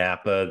in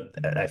Napa.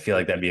 I feel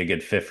like that'd be a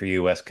good fit for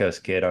you, West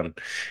Coast kid on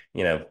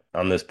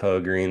those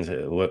Poa greens.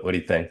 What do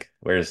you think?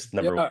 Where's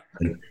number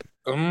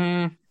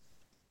one?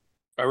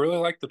 I really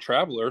like the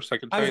Travelers. I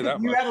can tell you that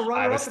much.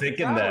 I was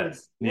thinking that.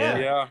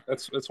 Yeah.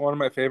 It's one of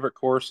my favorite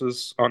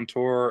courses on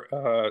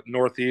tour.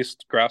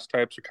 Northeast grass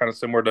types are kind of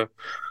similar to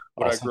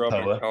what I grew up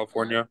in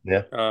California.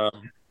 Yeah.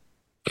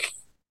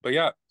 But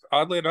yeah,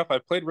 oddly enough, I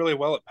played really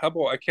well at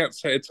Pebble. I can't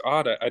say it's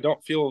odd. I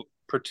don't feel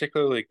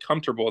particularly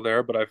comfortable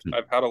there, but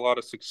I've had a lot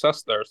of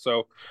success there.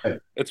 So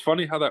it's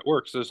funny how that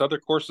works. There's other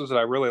courses that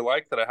I really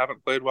like that I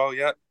haven't played well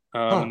yet.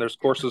 And there's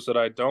courses that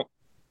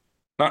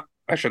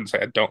I shouldn't say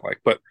I don't like,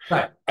 but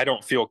I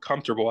don't feel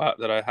comfortable at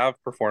that I have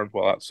performed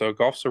well at. So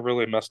golf's a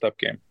really messed up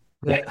game.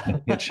 Yeah,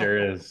 it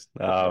sure is.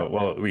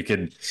 Well, we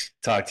could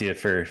talk to you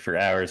for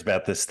hours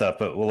about this stuff,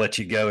 but we'll let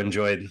you go.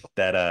 Enjoy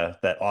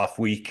that off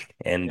week,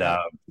 and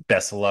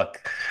best of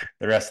luck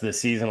the rest of the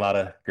season. A lot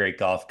of great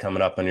golf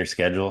coming up on your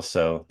schedule.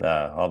 So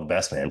all the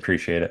best, man.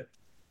 Appreciate it.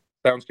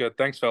 Sounds good.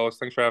 Thanks, fellas.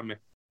 Thanks for having me.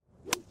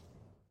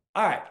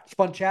 All right, it's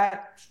fun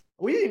chat.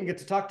 We didn't even get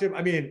to talk to him.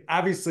 I mean,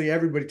 obviously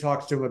everybody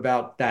talks to him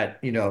about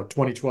that,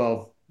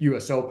 2012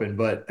 U.S. Open.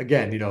 But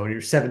again, when you're a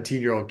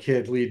 17-year-old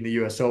kid leading the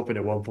U.S. Open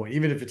at one point,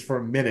 even if it's for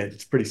a minute,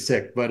 it's pretty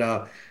sick.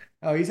 But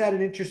he's had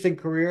an interesting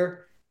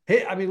career.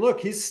 Hey, I mean,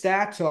 look, his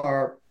stats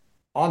are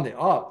on the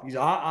up. He's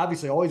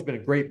obviously always been a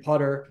great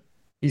putter.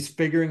 He's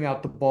figuring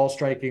out the ball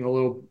striking a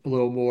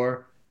little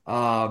more,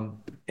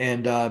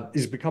 and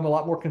he's become a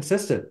lot more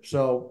consistent.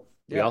 So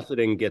we also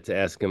didn't get to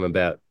ask him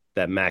about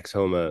that Max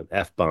Homa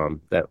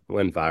F-bomb that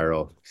went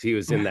viral. He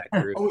was in that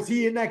group. Oh, was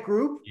he in that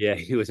group? Yeah,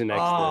 he was in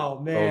Oh,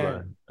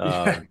 man.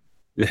 Homa,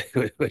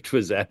 which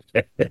was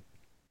epic.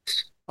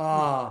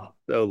 So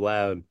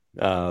loud.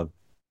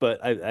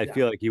 But I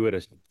feel like he would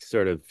have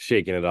sort of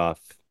shaken it off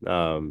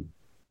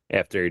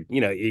after,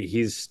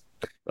 he's,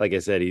 like I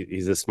said,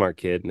 he's a smart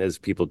kid, as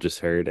people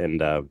just heard,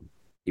 and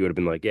he would have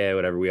been like, yeah,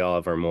 whatever, we all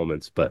have our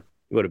moments, but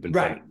it would have been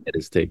fun at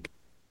his take.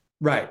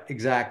 Right,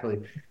 exactly.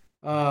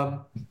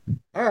 All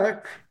right.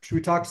 Should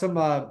we talk some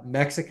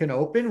Mexican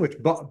Open, which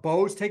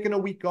Beau's taking a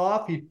week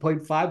off. He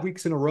played 5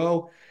 weeks in a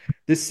row.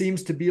 This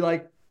seems to be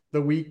like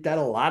the week that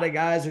a lot of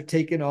guys are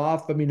taking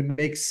off. I mean, it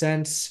makes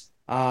sense.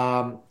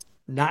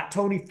 Not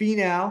Tony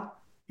Finau.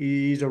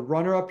 He's a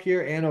runner-up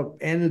here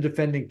and the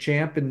defending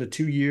champ in the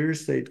 2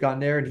 years they've gone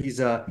there, and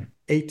he's a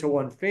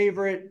 8-1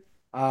 favorite.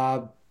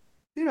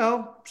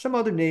 Some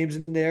other names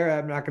in there.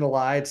 I'm not going to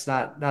lie, it's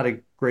not a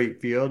great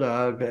field.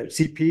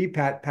 CP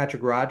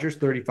Patrick Rogers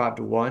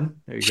 35-1.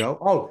 There you go.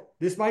 Oh,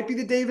 this might be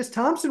the Davis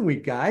Thompson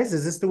week, guys.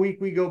 Is this the week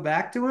we go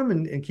back to him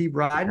and keep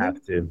riding him?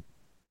 Have to.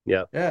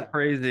 Yep. Yeah.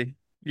 Crazy.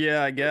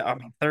 Yeah, I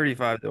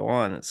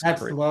 35-1. It's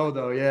That's crazy. low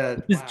though. Yeah.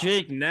 This Wow.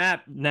 Jake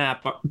Knapp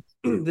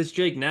this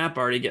Jake Knapp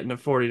already getting to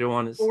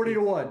 40-1 is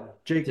 40-1.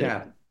 Jake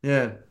Knapp.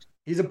 Yeah.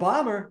 He's a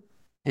bomber.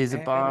 He's a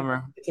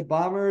bomber. It's a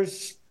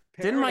bomber's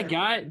Didn't my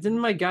guy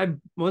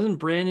wasn't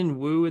Brandon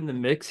Wu in the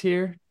mix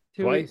here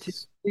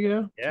Twice.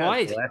 ago? Yeah,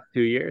 Twice. the last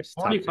 2 years.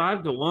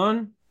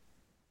 45-1.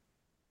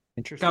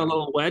 Interesting. Got a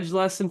little wedge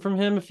lesson from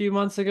him a few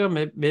months ago.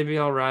 Maybe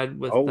I'll ride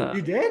with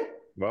You did?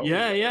 Well,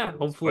 yeah.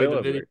 Hopefully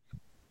the video.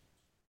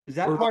 Is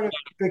that part of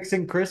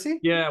fixing Chrissy?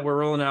 Yeah, we're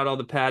rolling out all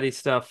the Patty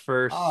stuff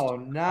first. Oh,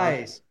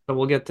 nice. So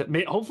we'll get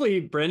to hopefully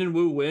Brandon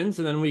Wu wins,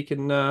 and then we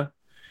can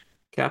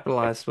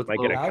capitalize with Might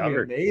a get a little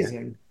cover.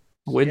 Amazing.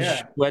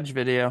 wedge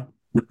video.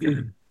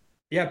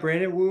 Yeah,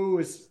 Brandon Wu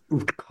is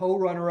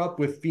co-runner-up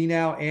with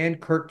Finau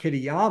and Kurt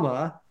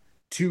Kitayama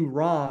to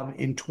Rahm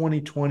in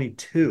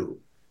 2022.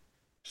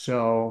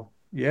 So,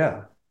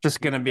 yeah.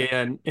 Just gonna be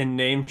in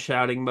name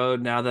shouting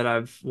mode now that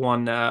I've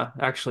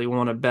actually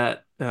won a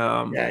bet.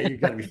 Yeah, you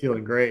got to be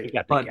feeling great.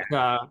 But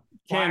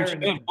Cam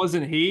Smith,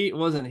 wasn't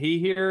he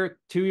here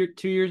two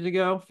years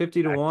ago?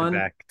 50-1.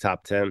 Back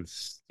top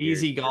tens.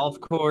 Easy golf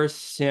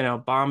course,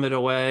 bomb it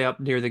away up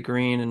near the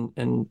green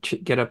and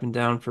get up and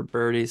down for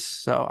birdies.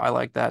 So I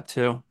like that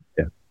too.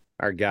 Yeah,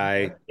 our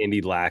guy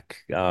Andy Lack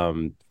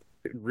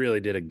really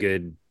did a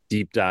good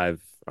deep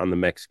dive on the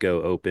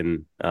Mexico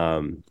Open.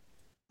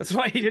 That's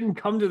why he didn't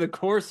come to the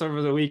course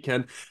over the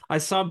weekend. I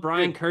saw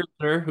Brian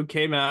Kurtzer, who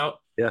came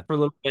out for a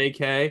little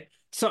vacay.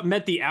 So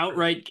met the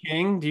Outright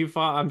King. Do you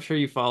follow? I'm sure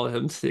you follow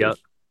him, Steve.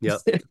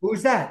 Yep.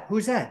 Who's that?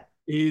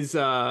 He's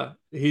a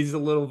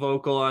little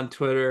vocal on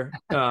Twitter.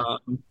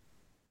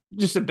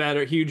 Just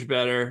a huge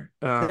better.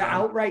 The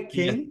Outright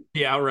King?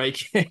 The Outright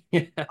King.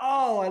 Yeah.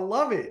 Oh, I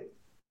love it.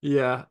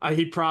 Yeah.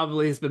 He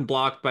probably has been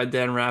blocked by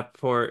Dan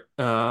Rappaport.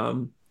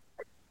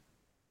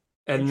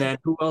 And then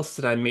who else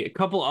did I meet? A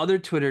couple other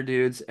Twitter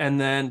dudes.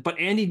 But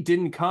Andy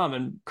didn't come.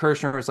 And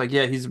Kirshner was like,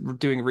 yeah, he's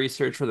doing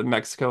research for the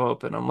Mexico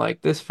Open. I'm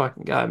like, this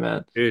fucking guy,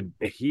 man. Dude,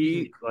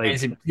 he's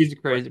a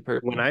crazy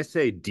person. When I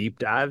say deep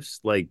dives,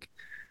 like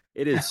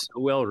it is so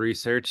well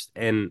researched.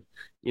 And,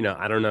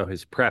 I don't know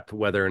his prep,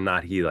 whether or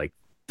not he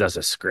does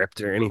a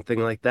script or anything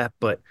like that.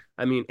 But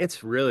I mean,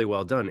 it's really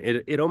well done.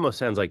 It almost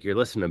sounds like you're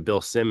listening to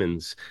Bill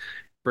Simmons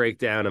break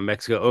down a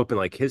Mexico Open,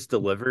 like his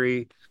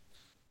delivery.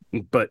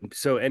 But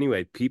so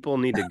anyway, people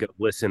need to go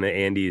listen to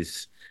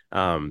Andy's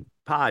pod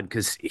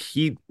because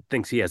he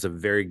thinks he has a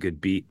very good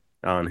beat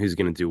on who's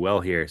going to do well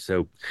here.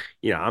 So,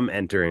 I'm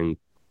entering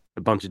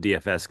a bunch of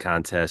DFS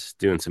contests,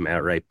 doing some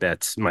outright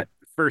bets. My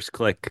first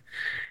click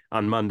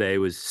on Monday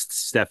was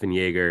Stefan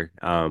Jaeger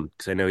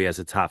because I know he has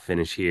a top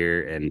finish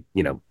here. And,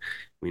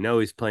 we know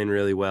he's playing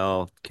really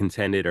well,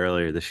 contended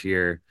earlier this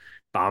year,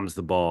 bombs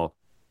the ball.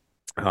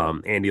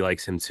 Andy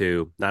likes him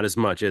too, not as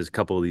much as a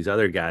couple of these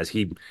other guys.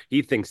 He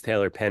thinks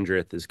Taylor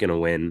Pendrith is going to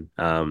win.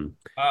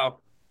 Wow,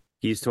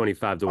 he's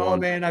 25-1. Oh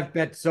man, I've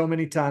bet so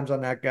many times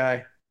on that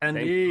guy. And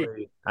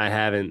I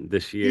haven't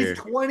this year. He's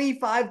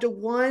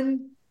 25-1.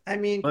 I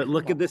mean, but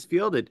look at this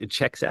field; it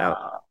checks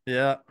out.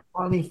 Yeah,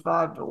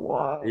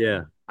 25-1.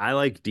 Yeah, I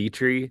like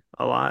Dietrich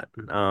a lot.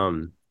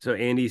 So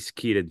Andy's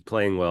key to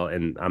playing well,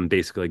 and I'm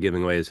basically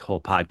giving away his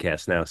whole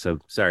podcast now. So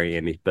sorry,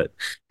 Andy, but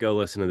go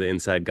listen to the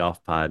Inside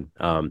Golf Pod.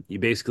 You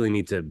basically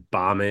need to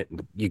bomb it.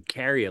 You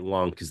carry it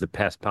long because the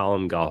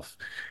Paspalum golf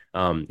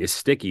is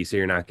sticky, so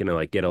you're not going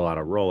to get a lot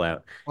of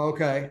rollout.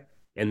 Okay.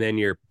 And then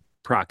your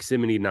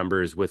proximity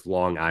numbers with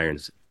long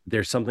irons.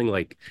 There's something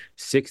like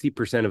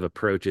 60% of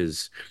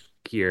approaches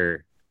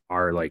here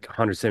are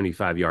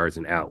 175 yards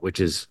and out, which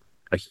is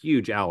a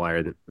huge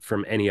outlier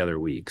from any other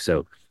week.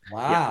 So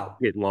wow,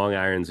 get long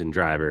irons and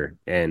driver,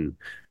 and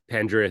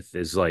Pendrith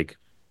is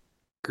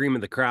cream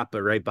of the crop,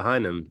 but right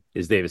behind him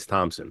is Davis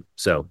Thompson.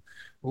 So,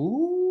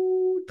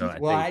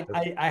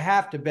 I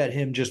have to bet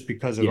him just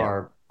because of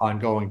our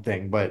ongoing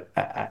thing, but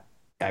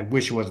I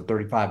wish it wasn't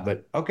 35.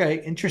 But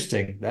okay,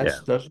 interesting.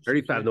 That's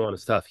 35-1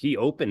 is tough. He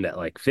opened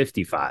at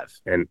 55,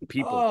 and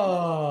people.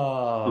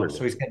 Oh,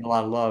 so he's getting a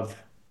lot of love.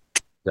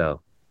 So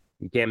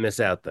you can't miss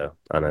out though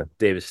on a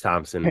Davis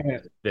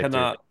Thompson.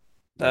 Cannot.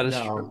 That is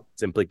true.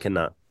 Simply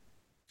cannot.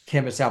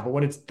 Can't miss out. But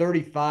when it's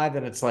 35,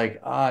 then it's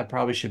I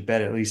probably should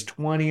bet at least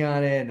 20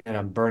 on it, and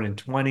I'm burning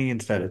 20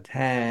 instead of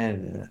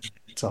 10.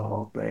 It's a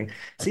whole thing.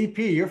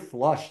 CP, you're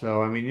flush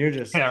though. I mean, you're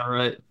just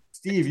right.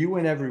 Steve, you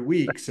win every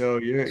week, so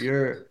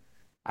you're.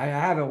 I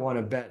haven't won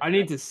a bet. I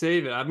need to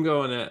save it. I'm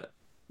going to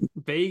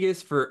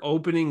Vegas for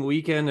opening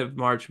weekend of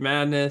March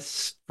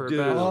Madness for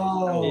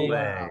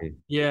wow.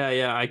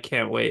 Yeah, I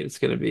can't wait. It's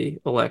going to be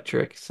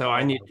electric. So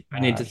I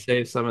need to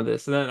save some of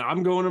this. And then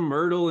I'm going to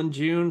Myrtle in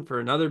June for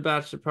another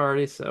bachelor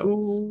party.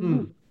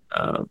 So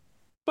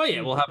but But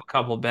yeah, we'll have a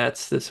couple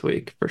bets this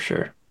week for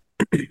sure.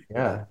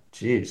 Yeah,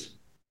 geez.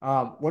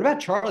 What about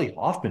Charlie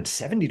Hoffman,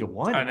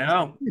 70-1? I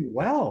know.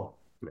 Well,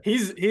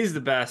 He's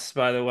the best,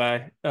 by the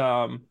way.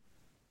 dude,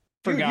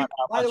 Forgot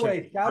how by the much of way,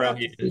 a shout pro out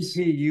he to is.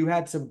 CP. You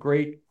had some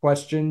great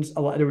questions.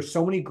 There were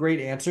so many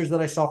great answers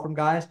that I saw from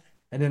guys,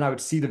 and then I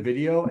would see the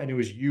video, and it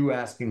was you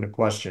asking the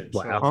question.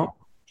 Wow. So Oh,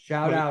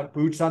 shout out,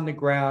 boots on the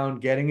ground,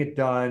 getting it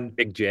done.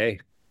 Big J.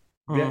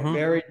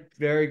 Very,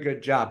 very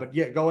good job. But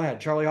yeah, go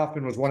ahead. Charlie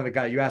Hoffman was one of the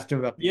guys you asked him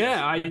about.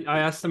 Yeah, I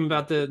asked him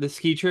about the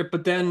ski trip,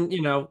 but then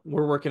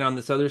we're working on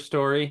this other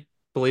story.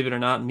 Believe it or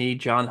not, me,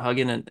 John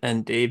Huggin,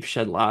 and Dave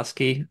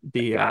Shedlowski,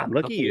 God,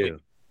 look at you.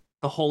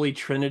 the holy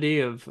trinity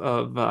of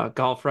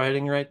golf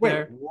writing right Wait,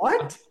 there.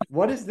 what?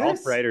 What is Golf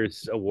this?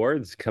 Writers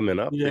Awards coming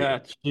up. Yeah,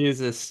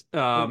 Jesus.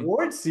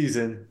 Award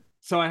season.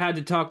 So I had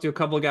to talk to a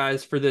couple of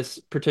guys for this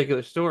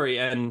particular story,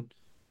 and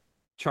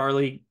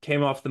Charlie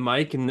came off the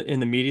mic in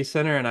the media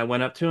center, and I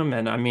went up to him,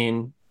 and I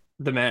mean,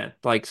 the man,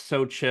 like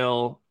so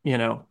chill,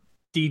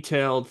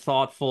 detailed,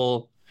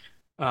 thoughtful.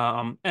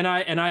 And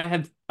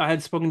I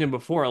had spoken to him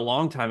before a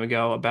long time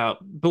ago about,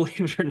 believe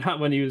it or not,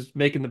 when he was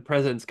making the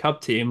President's Cup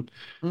team,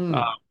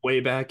 way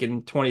back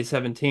in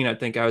 2017. I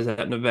think I was at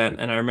an event,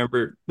 and I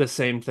remember the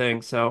same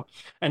thing. So,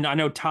 and I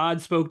know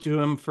Todd spoke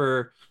to him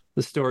for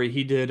the story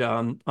he did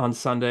on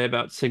Sunday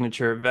about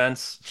signature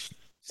events.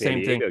 San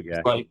Same thing.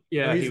 Diego guy. Like,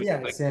 yeah,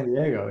 He's San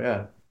Diego.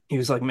 Yeah. he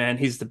was like, man,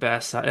 he's the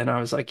best. And I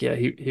was like, yeah,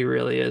 he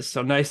really is.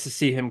 So nice to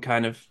see him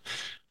kind of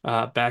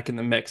back in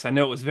the mix. I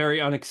know it was very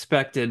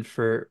unexpected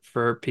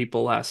for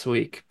people last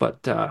week,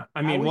 but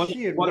I mean, wish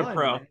he had what a won,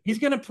 pro. man. He's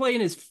going to play in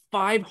his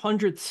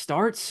 500th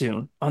start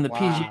soon on the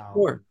PGA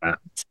Tour. Wow.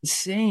 It's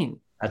insane.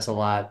 That's a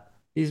lot.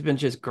 He's been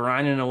just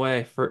grinding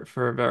away for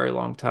a very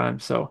long time.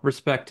 So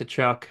respect to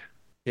Chuck.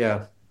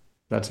 Yeah,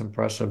 that's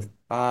impressive.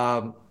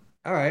 All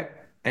right.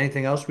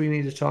 Anything else we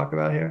need to talk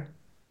about here?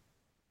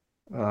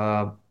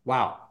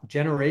 Wow.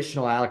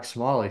 Generational Alex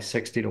Smalley,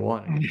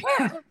 60-1.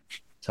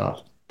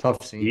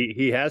 Tough scene.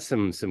 He has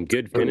some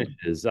good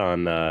finishes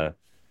on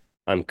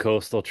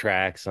coastal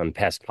tracks, on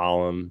Past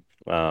Palm.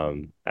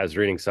 I was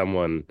reading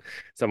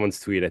someone's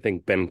tweet. I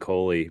think Ben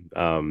Coley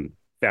found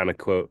a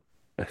quote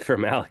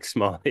from Alex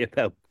Smalley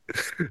about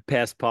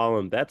Past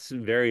Palm. That's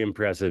very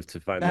impressive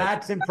to find.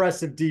 That's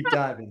impressive deep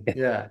diving.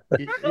 Yeah.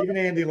 Even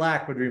Andy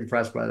Lack would be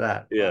impressed by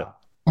that. Yeah.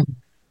 Wow.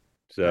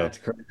 So That's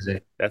crazy.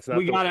 that's not.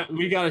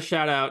 We gotta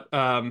shout out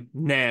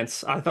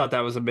Nance. I thought that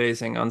was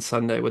amazing on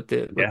Sunday with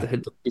the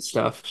Hideki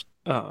stuff.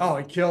 Oh,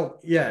 he killed.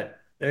 Yeah.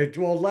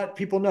 We'll let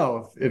people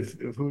know if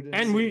who did.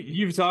 And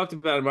you've talked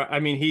about him. I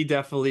mean, he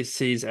definitely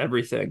sees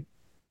everything.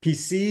 He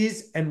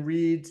sees and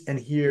reads and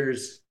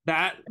hears.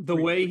 That the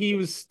way he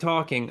was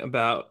talking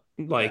about,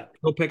 like,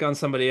 he'll pick on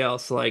somebody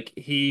else. Like,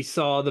 he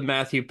saw the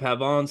Matthew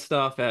Pavon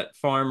stuff at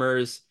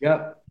Farmers.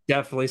 Yep.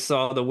 Definitely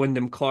saw the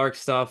Wyndham Clark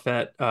stuff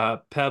at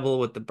Pebble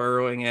with the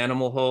burrowing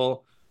animal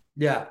hole.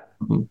 Yeah.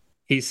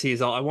 He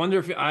sees all.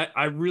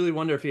 I really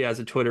wonder if he has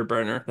a Twitter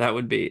burner. That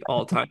would be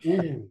all time.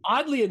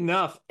 Oddly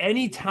enough,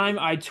 anytime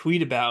I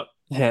tweet about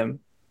him,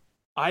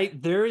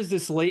 there is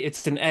this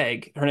it's an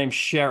egg. Her name's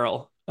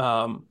Cheryl.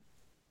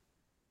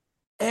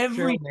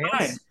 Every Cheryl time.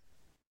 Nance?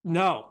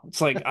 No, it's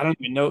like I don't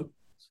even know.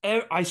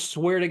 I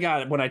swear to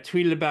God, when I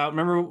tweeted about,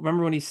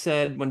 remember when he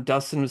said when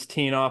Dustin was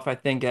teeing off, I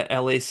think at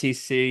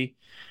LACC,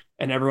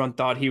 and everyone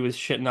thought he was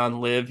shitting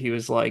on Liv. He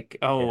was like,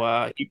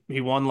 "Oh,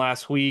 he won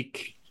last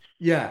week."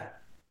 Yeah.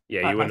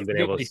 Yeah, you wouldn't have been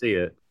able to see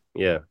it.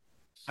 Yeah.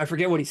 I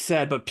forget what he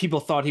said, but people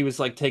thought he was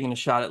like taking a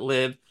shot at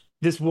Liv.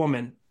 This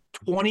woman,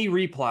 20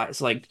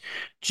 replies, like,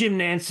 Jim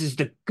Nance is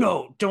the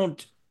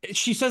GOAT.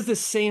 She says the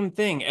same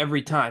thing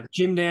every time.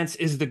 Jim Nance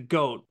is the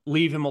GOAT.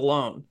 Leave him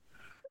alone.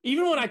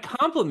 Even when I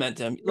compliment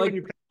him, like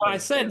when I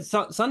said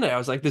Sunday, I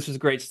was like, this was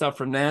great stuff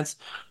from Nance.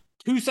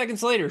 2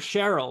 seconds later,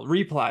 Cheryl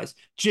replies,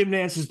 Jim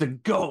Nance is the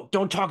GOAT.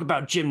 Don't talk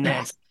about Jim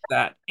Nance like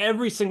that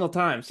every single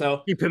time.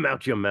 So Keep him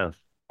out your mouth.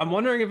 I'm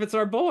wondering if it's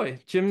our boy,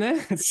 Jim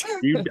Nance.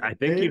 I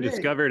think you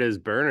discovered his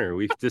burner.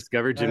 We've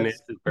discovered Jim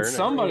Nance's burner.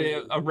 Somebody,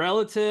 a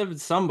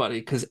relative, somebody,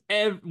 because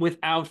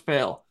without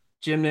fail,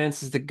 Jim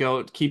Nance is the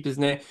GOAT. Keep his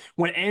name.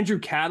 When Andrew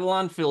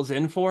Catalan fills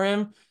in for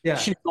him,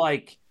 she's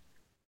like,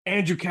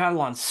 Andrew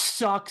Catalan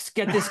sucks.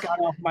 Get this guy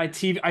off my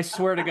TV. I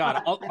swear to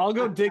God, I'll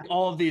go dig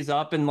all of these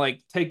up and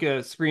like take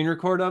a screen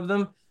record of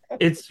them.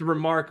 It's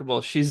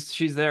remarkable.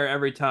 She's there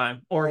every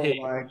time, or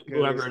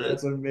whoever it is.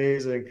 That's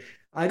amazing.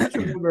 I just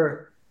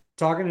remember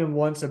talking to him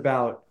once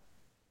about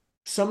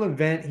some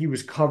event he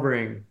was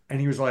covering,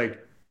 and he was like,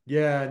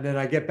 yeah, and then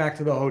I get back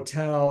to the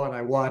hotel and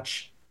I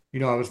watch,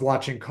 I was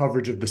watching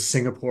coverage of the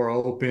Singapore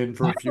Open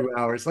for a few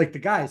hours. Like, the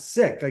guy is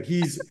sick. Like,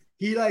 he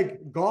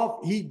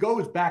golf, he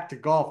goes back to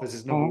golf as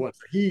his number one.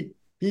 So he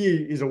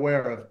is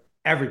aware of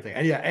everything.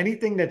 And yeah,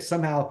 anything that's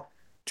somehow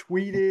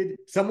tweeted,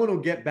 someone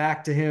will get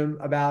back to him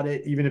about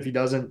it, even if he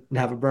doesn't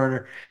have a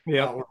burner.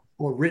 Or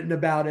written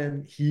about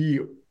him,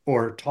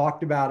 or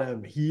talked about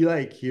him, he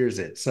like hears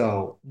it.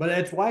 So, but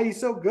that's why he's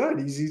so good.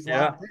 He's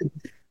locked in.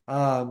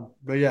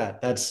 But yeah,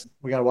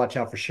 we got to watch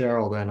out for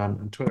Cheryl then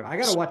on Twitter. I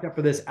got to watch out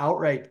for this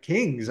outright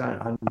Kings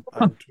on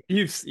Twitter.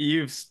 You've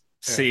Yeah.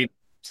 seen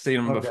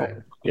him before. Okay.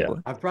 Yeah.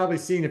 I've probably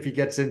seen if he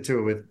gets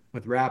into it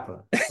with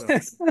Rappa.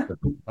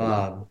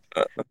 So,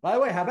 by the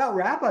way, how about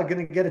Rappa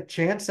going to get a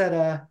chance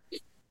at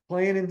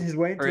playing in his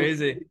way into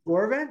Crazy. a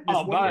tour event?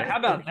 Oh, but how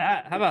about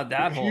that? How about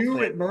that whole You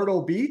thing? at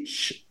Myrtle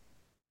Beach,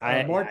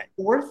 March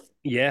 4th.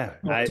 Yeah.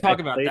 Talk I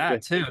about played that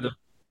with- too. The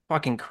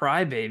fucking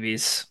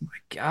crybabies. My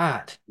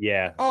God.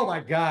 Yeah. Oh my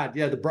God!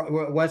 Yeah,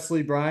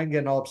 Wesley Bryan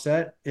getting all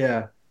upset.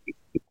 Yeah,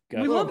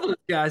 We love those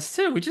guys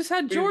too. We just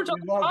had George on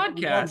the we love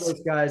podcast.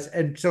 those guys.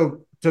 And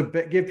so to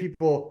give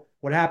people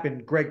what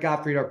happened, Greg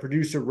Gottfried, our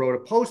producer, wrote a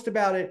post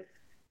about it,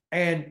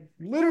 and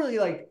literally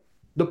like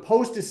the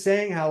post is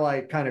saying how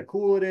like kind of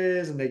cool it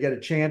is, and they get a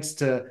chance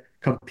to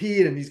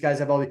compete, and these guys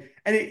have all the,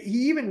 and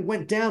he even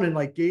went down and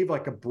like gave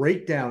like a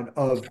breakdown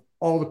of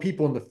all the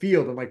people in the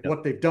field and like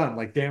what they've done.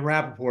 Like Dan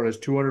Rappaport has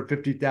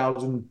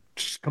 250,000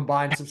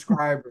 combined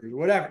subscribers,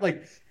 whatever.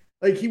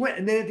 Like he went,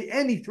 and then at the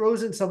end he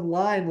throws in some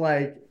line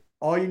like,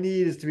 all you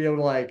need is to be able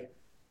to like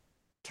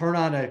turn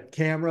on a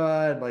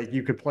camera and like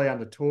you could play on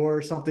the tour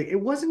or something. It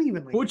wasn't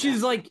even like Which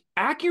is like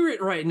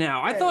accurate right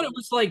now. I thought it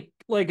was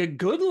like a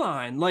good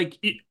line. Like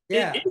it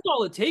is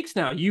all it takes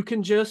now. You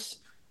can just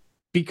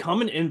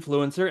become an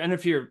influencer, and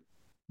if you're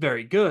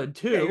very good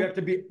too, you have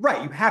to be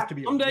right. You have to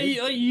be. Someday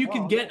you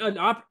could get an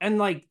up, and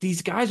like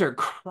these guys are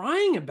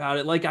crying about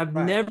it, like I've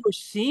never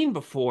seen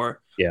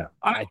before. Yeah.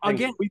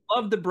 Again, we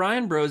love the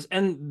Bryan Bros,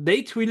 and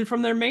they tweeted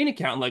from their main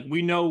account, like,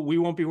 we know we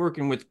won't be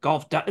working with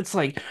golf. It's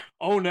like,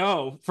 oh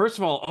no. First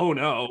of all, oh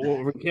no,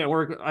 we can't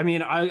work. I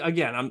mean,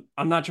 I'm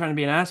not trying to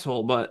be an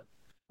asshole, but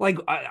like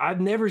I've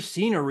never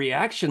seen a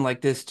reaction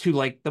like this to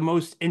like the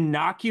most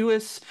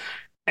innocuous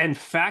and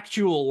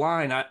factual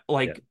line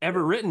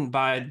ever written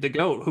by the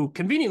GOAT, who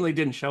conveniently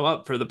didn't show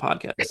up for the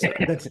podcast. So.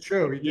 That's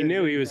true. You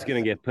knew he was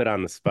going to get put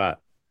on the spot.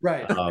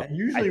 Right.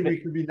 Usually we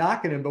could be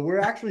knocking him, but we're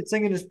actually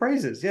singing his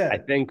praises. Yeah. I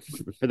think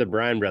for the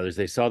Bryan brothers,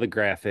 they saw the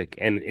graphic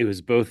and it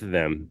was both of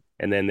them.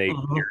 And then they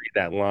carried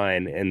that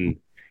line. And,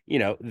 you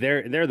know,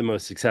 they're the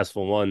most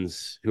successful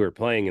ones who are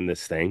playing in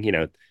this thing. You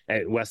know,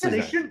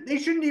 Wesley's they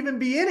shouldn't even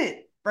be in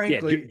it,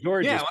 frankly. Yeah,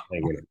 George is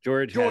playing in it.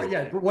 George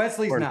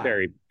Wesley's not.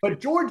 But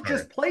George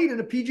just played in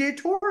a PGA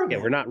Tour event. Yeah,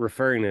 we're not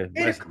referring to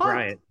Wesley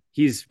Bryant.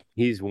 He's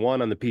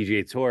won on the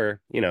PGA Tour,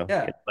 you know, in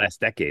the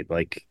last decade.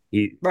 Like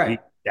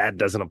that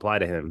doesn't apply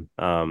to him.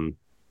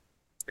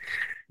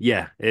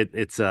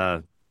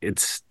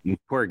 It's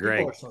poor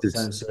Greg.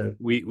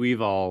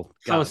 We've all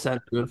got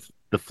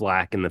the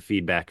flack and the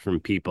feedback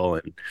from people,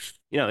 and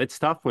you know it's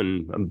tough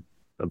when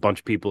a bunch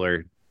of people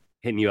are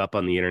hitting you up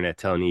on the internet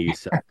telling you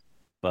suck.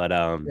 But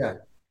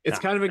it's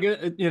kind of a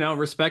good, you know,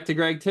 respect to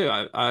Greg too.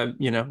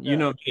 You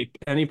know,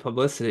 any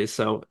publicity.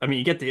 So, I mean,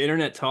 you get the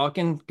internet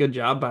talking. Good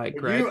job by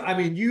Greg. I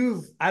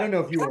don't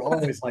know if you were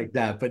always like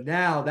that, but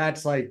now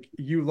that's like,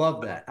 you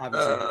love that.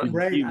 Obviously,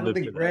 Greg, I don't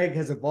think Greg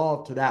has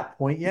evolved to that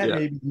point yet. Yeah.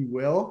 Maybe he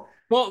will.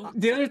 Well,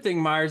 the other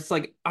thing, Myers,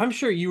 like, I'm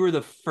sure you were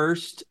the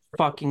first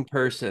fucking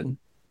person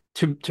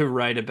to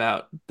write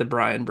about the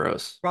Bryan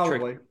Bros.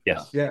 Probably.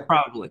 Yes. Yeah.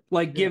 Probably.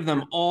 Like, give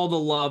them all the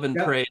love and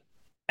praise.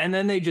 And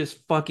then they just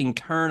fucking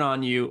turn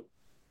on you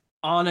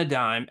on a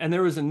dime. And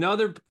there was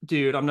another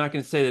dude, I'm not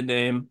going to say the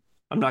name,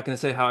 I'm not going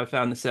to say how I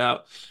found this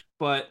out,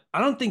 but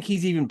I don't think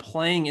he's even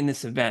playing in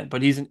this event,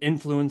 but he's an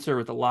influencer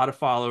with a lot of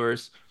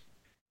followers,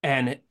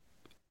 and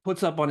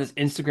puts up on his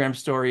Instagram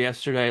story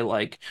yesterday,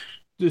 like,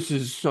 this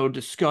is so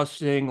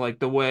disgusting, like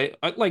the way,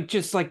 like,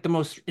 just like the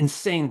most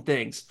insane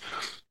things.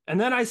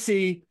 And then I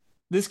see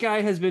this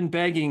guy has been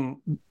begging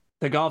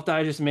the Golf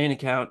Digest main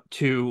account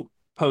to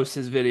post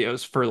his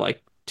videos for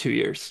like 2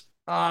 years.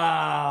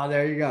 Ah,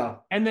 there you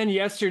go. And then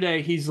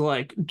yesterday he's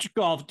like,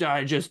 Golf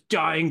Digest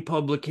dying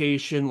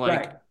publication,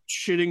 like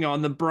shitting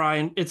on the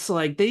Bryan. It's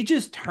like they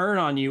just turn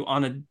on you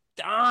on a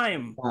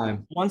dime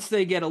once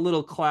they get a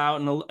little clout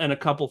and a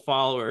couple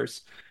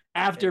followers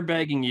after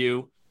begging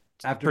you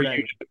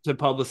you to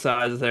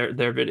publicize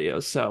their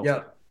videos.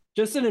 So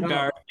just an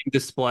embarrassing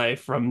display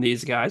from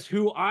these guys,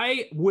 who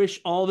I wish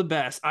all the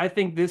best. I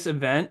think this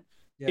event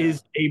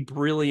is a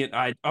brilliant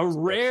idea, a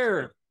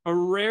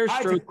rare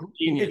stroke of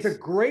genius. It's a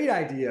great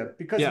idea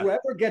because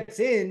whoever gets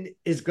in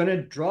is going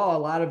to draw a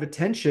lot of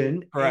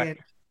attention and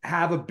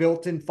have a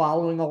built-in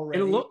following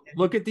already. And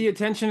look at the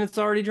attention it's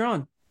already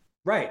drawn.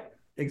 Right.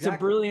 Exactly. It's a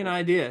brilliant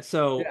idea.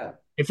 So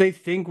if they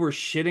think we're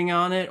shitting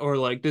on it or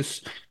like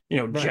this, you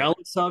know,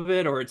 jealous of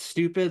it or it's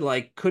stupid,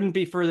 like, couldn't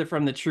be further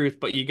from the truth,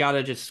 but you got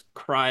to just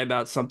cry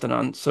about something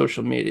on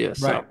social media.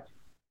 So. Right.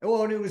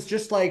 Well, and it was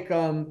just like,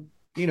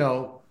 you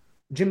know,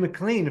 Jim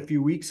McLean a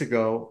few weeks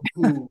ago,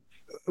 who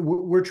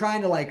we're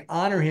trying to like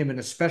honor him in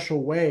a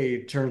special way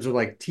in terms of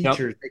like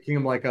teachers, making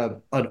him like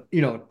a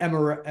you know,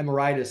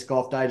 emeritus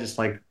Golf Digest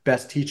like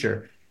best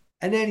teacher,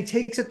 and then he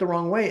takes it the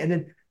wrong way. And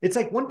then it's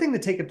like one thing to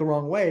take it the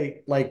wrong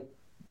way, like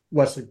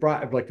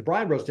the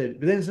Bryan Bros did,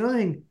 but then it's another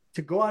thing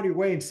to go out of your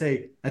way and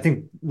say, I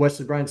think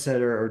Wesley Bryan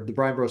said, or the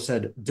Bryan Bros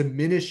said,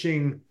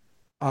 diminishing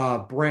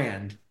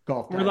brand,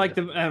 Golf We're like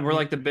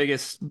the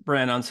biggest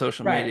brand on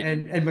social right.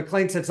 media. And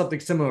McLean said something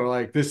similar,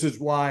 like this is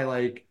why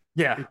like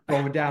Yeah. it's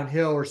going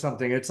downhill or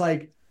something. It's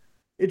like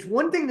it's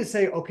one thing to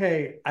say,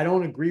 okay, I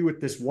don't agree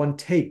with this one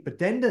take, but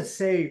then to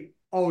say,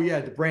 oh yeah,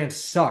 the brand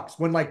sucks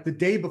when like the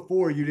day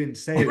before you didn't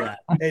say that.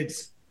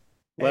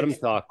 Let them It's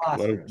talk.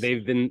 preposterous.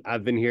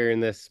 I've been hearing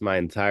this my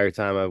entire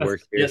time I've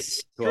worked here.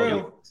 Yes, 12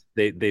 true.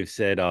 years. They've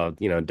said,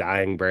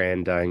 dying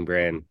brand.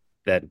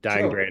 That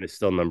dying True. brand is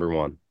still number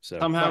one. So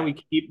somehow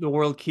Right. the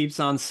world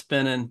keeps on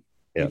spinning.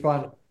 Yeah. Keep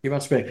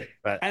on spinning.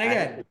 But And I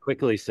again, have to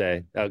quickly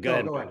say, go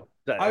ahead. go ahead.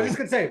 I was just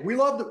gonna say we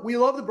love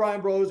the Bryan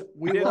Bros.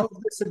 We love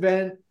this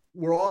event.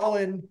 We're all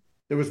in.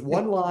 There was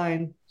one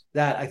line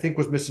that I think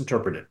was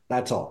misinterpreted.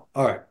 That's all.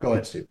 All right, go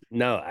ahead, Steve.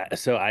 No,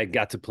 so I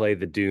got to play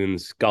the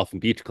Dunes Golf and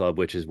Beach Club,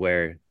 which is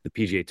where the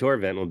PGA Tour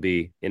event will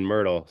be in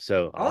Myrtle.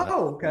 So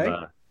Okay.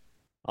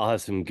 I'll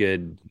have some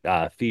good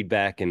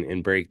feedback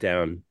and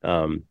breakdown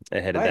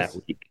ahead of that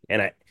week.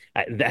 And I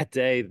that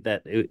day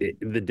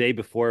the day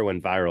before it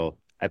went viral,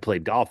 I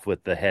played golf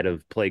with the head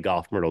of Play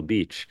Golf Myrtle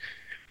Beach.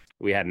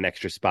 We had an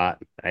extra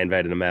spot. I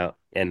invited him out,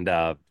 and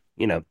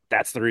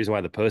that's the reason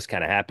why the post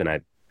kind of happened.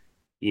 I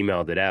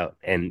emailed it out,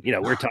 and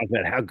we're talking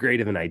about how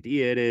great of an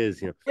idea it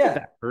is.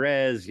 Fat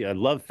Perez, I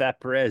love Fat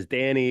Perez.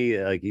 Danny,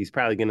 like he's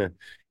probably gonna,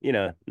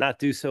 not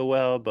do so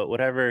well, but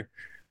whatever.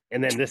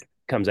 And then this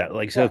comes out,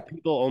 like, so if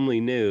people only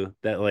knew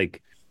that,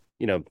 like,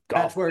 golf,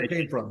 that's where it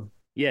came from.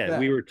 Yeah,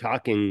 we were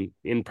talking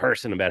in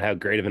person about how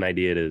great of an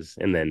idea it is,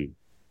 and then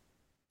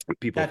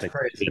people think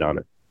shit on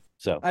it.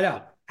 So I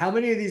know. How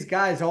many of these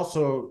guys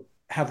also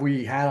have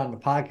we had on the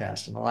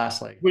podcast in the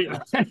last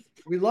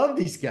we love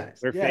these guys.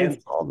 We're fans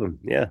of all of them.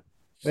 Yeah.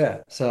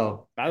 Yeah.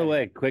 So by the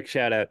way, quick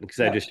shout out because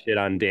I just shit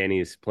on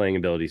Danny's playing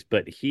abilities,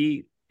 but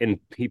he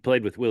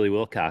played with Willie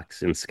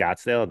Wilcox in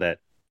Scottsdale, that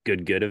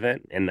good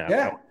event, and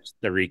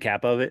the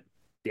recap of it.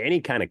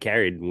 Danny kind of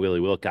carried Willie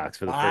Wilcox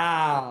for the first.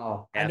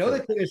 Wow. I know they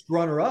finished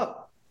runner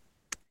up.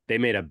 They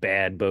made a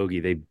bad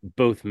bogey. They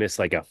both missed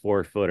like a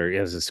 4-footer.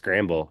 It was a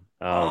scramble.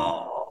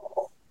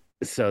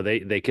 So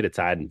they could have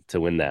tied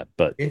to win that,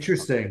 but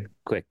interesting.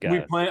 Quick,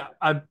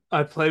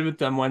 I played with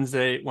them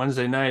Wednesday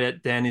night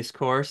at Danny's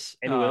course.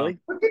 And Willie,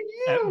 look at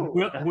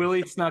you.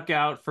 Willie snuck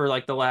out for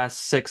like the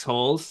last 6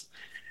 holes,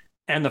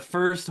 and the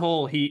first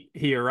hole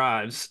he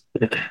arrives.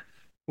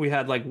 We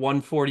had like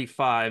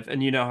 145,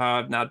 and you know how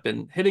I've not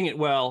been hitting it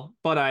well,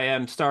 but I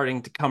am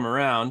starting to come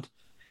around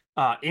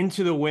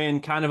into the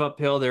wind, kind of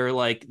uphill. They're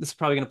like, this is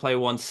probably going to play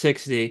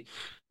 160.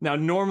 Now,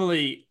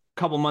 normally, a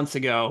couple months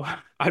ago,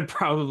 I'd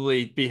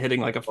probably be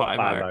hitting like a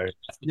 5-iron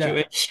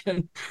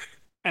situation.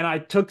 And I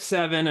took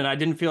 7, and I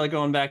didn't feel like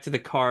going back to the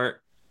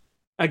cart.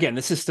 Again,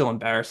 this is still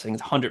embarrassing.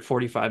 It's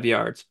 145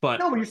 yards, but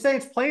no, but you're saying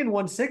it's playing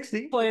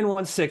 160. Playing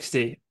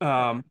 160.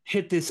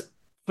 Hit this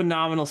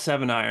phenomenal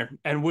 7-iron,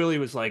 and Willie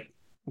was like,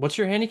 "What's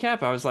your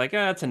handicap?" I was like,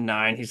 "It's a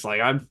 9." He's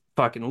like, "I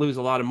fucking lose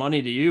a lot of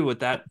money to you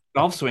with that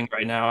golf swing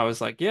right now." I was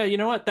like, "Yeah, you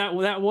know what? That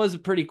was a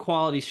pretty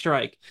quality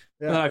strike."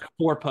 Yeah. And then I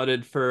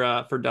 4-putted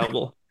for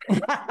double.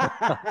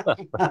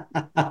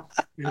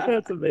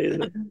 That's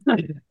amazing.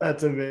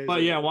 That's amazing.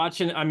 But yeah,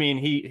 watching. I mean,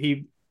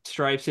 he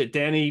stripes it.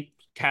 Danny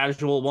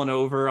casual 1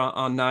 over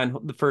on 9.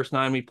 The first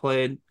 9 we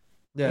played.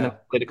 Yeah, and I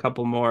played a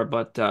couple more,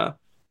 but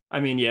I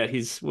mean, yeah,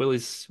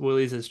 Willie's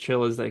as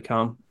chill as they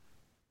come.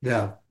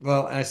 Yeah.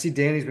 Well, and I see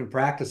Danny's been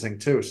practicing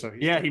too. So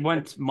he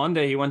went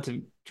Monday.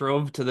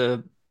 Drove to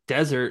the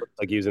desert.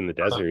 Like he was in the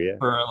desert,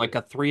 for like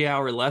a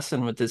 3-hour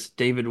lesson with this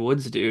David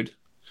Woods dude.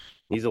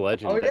 He's a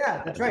legend. Oh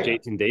yeah, that's right.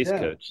 Jason Day's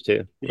coach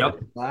too. Yep.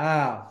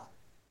 Wow.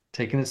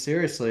 Taking it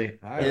seriously.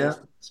 All right. Yeah.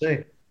 Let's see.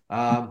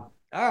 All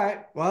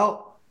right.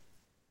 Well,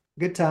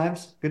 good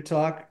times. Good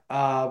talk.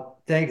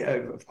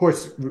 Of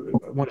course,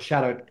 I want to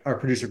shout out our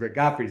producer Greg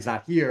Gottfried. He's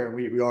not here, and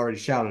we already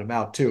shouted him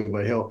out too,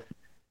 but he'll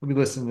be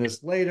listening to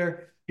this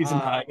later. He's in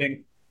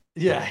hiding.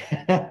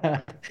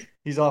 Yeah.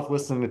 He's off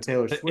listening to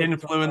Taylor Swift. The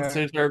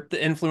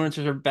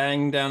influencers are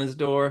banging down his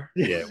door.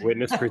 Yeah,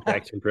 witness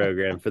protection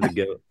program for the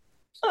GOAT.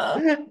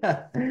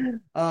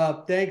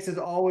 Thanks as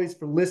always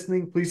for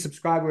listening. Please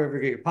subscribe wherever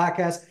you get your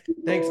podcast.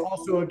 Thanks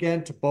also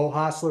again to Beau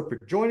Hossler for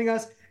joining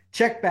us.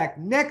 Check back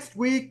next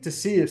week to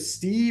see if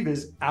Steve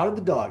is out of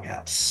the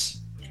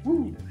doghouse.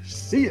 Woo,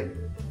 see ya.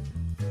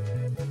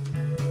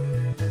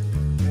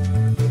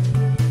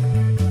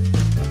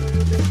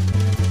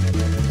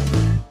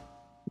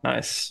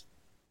 Nice.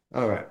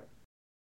 All right.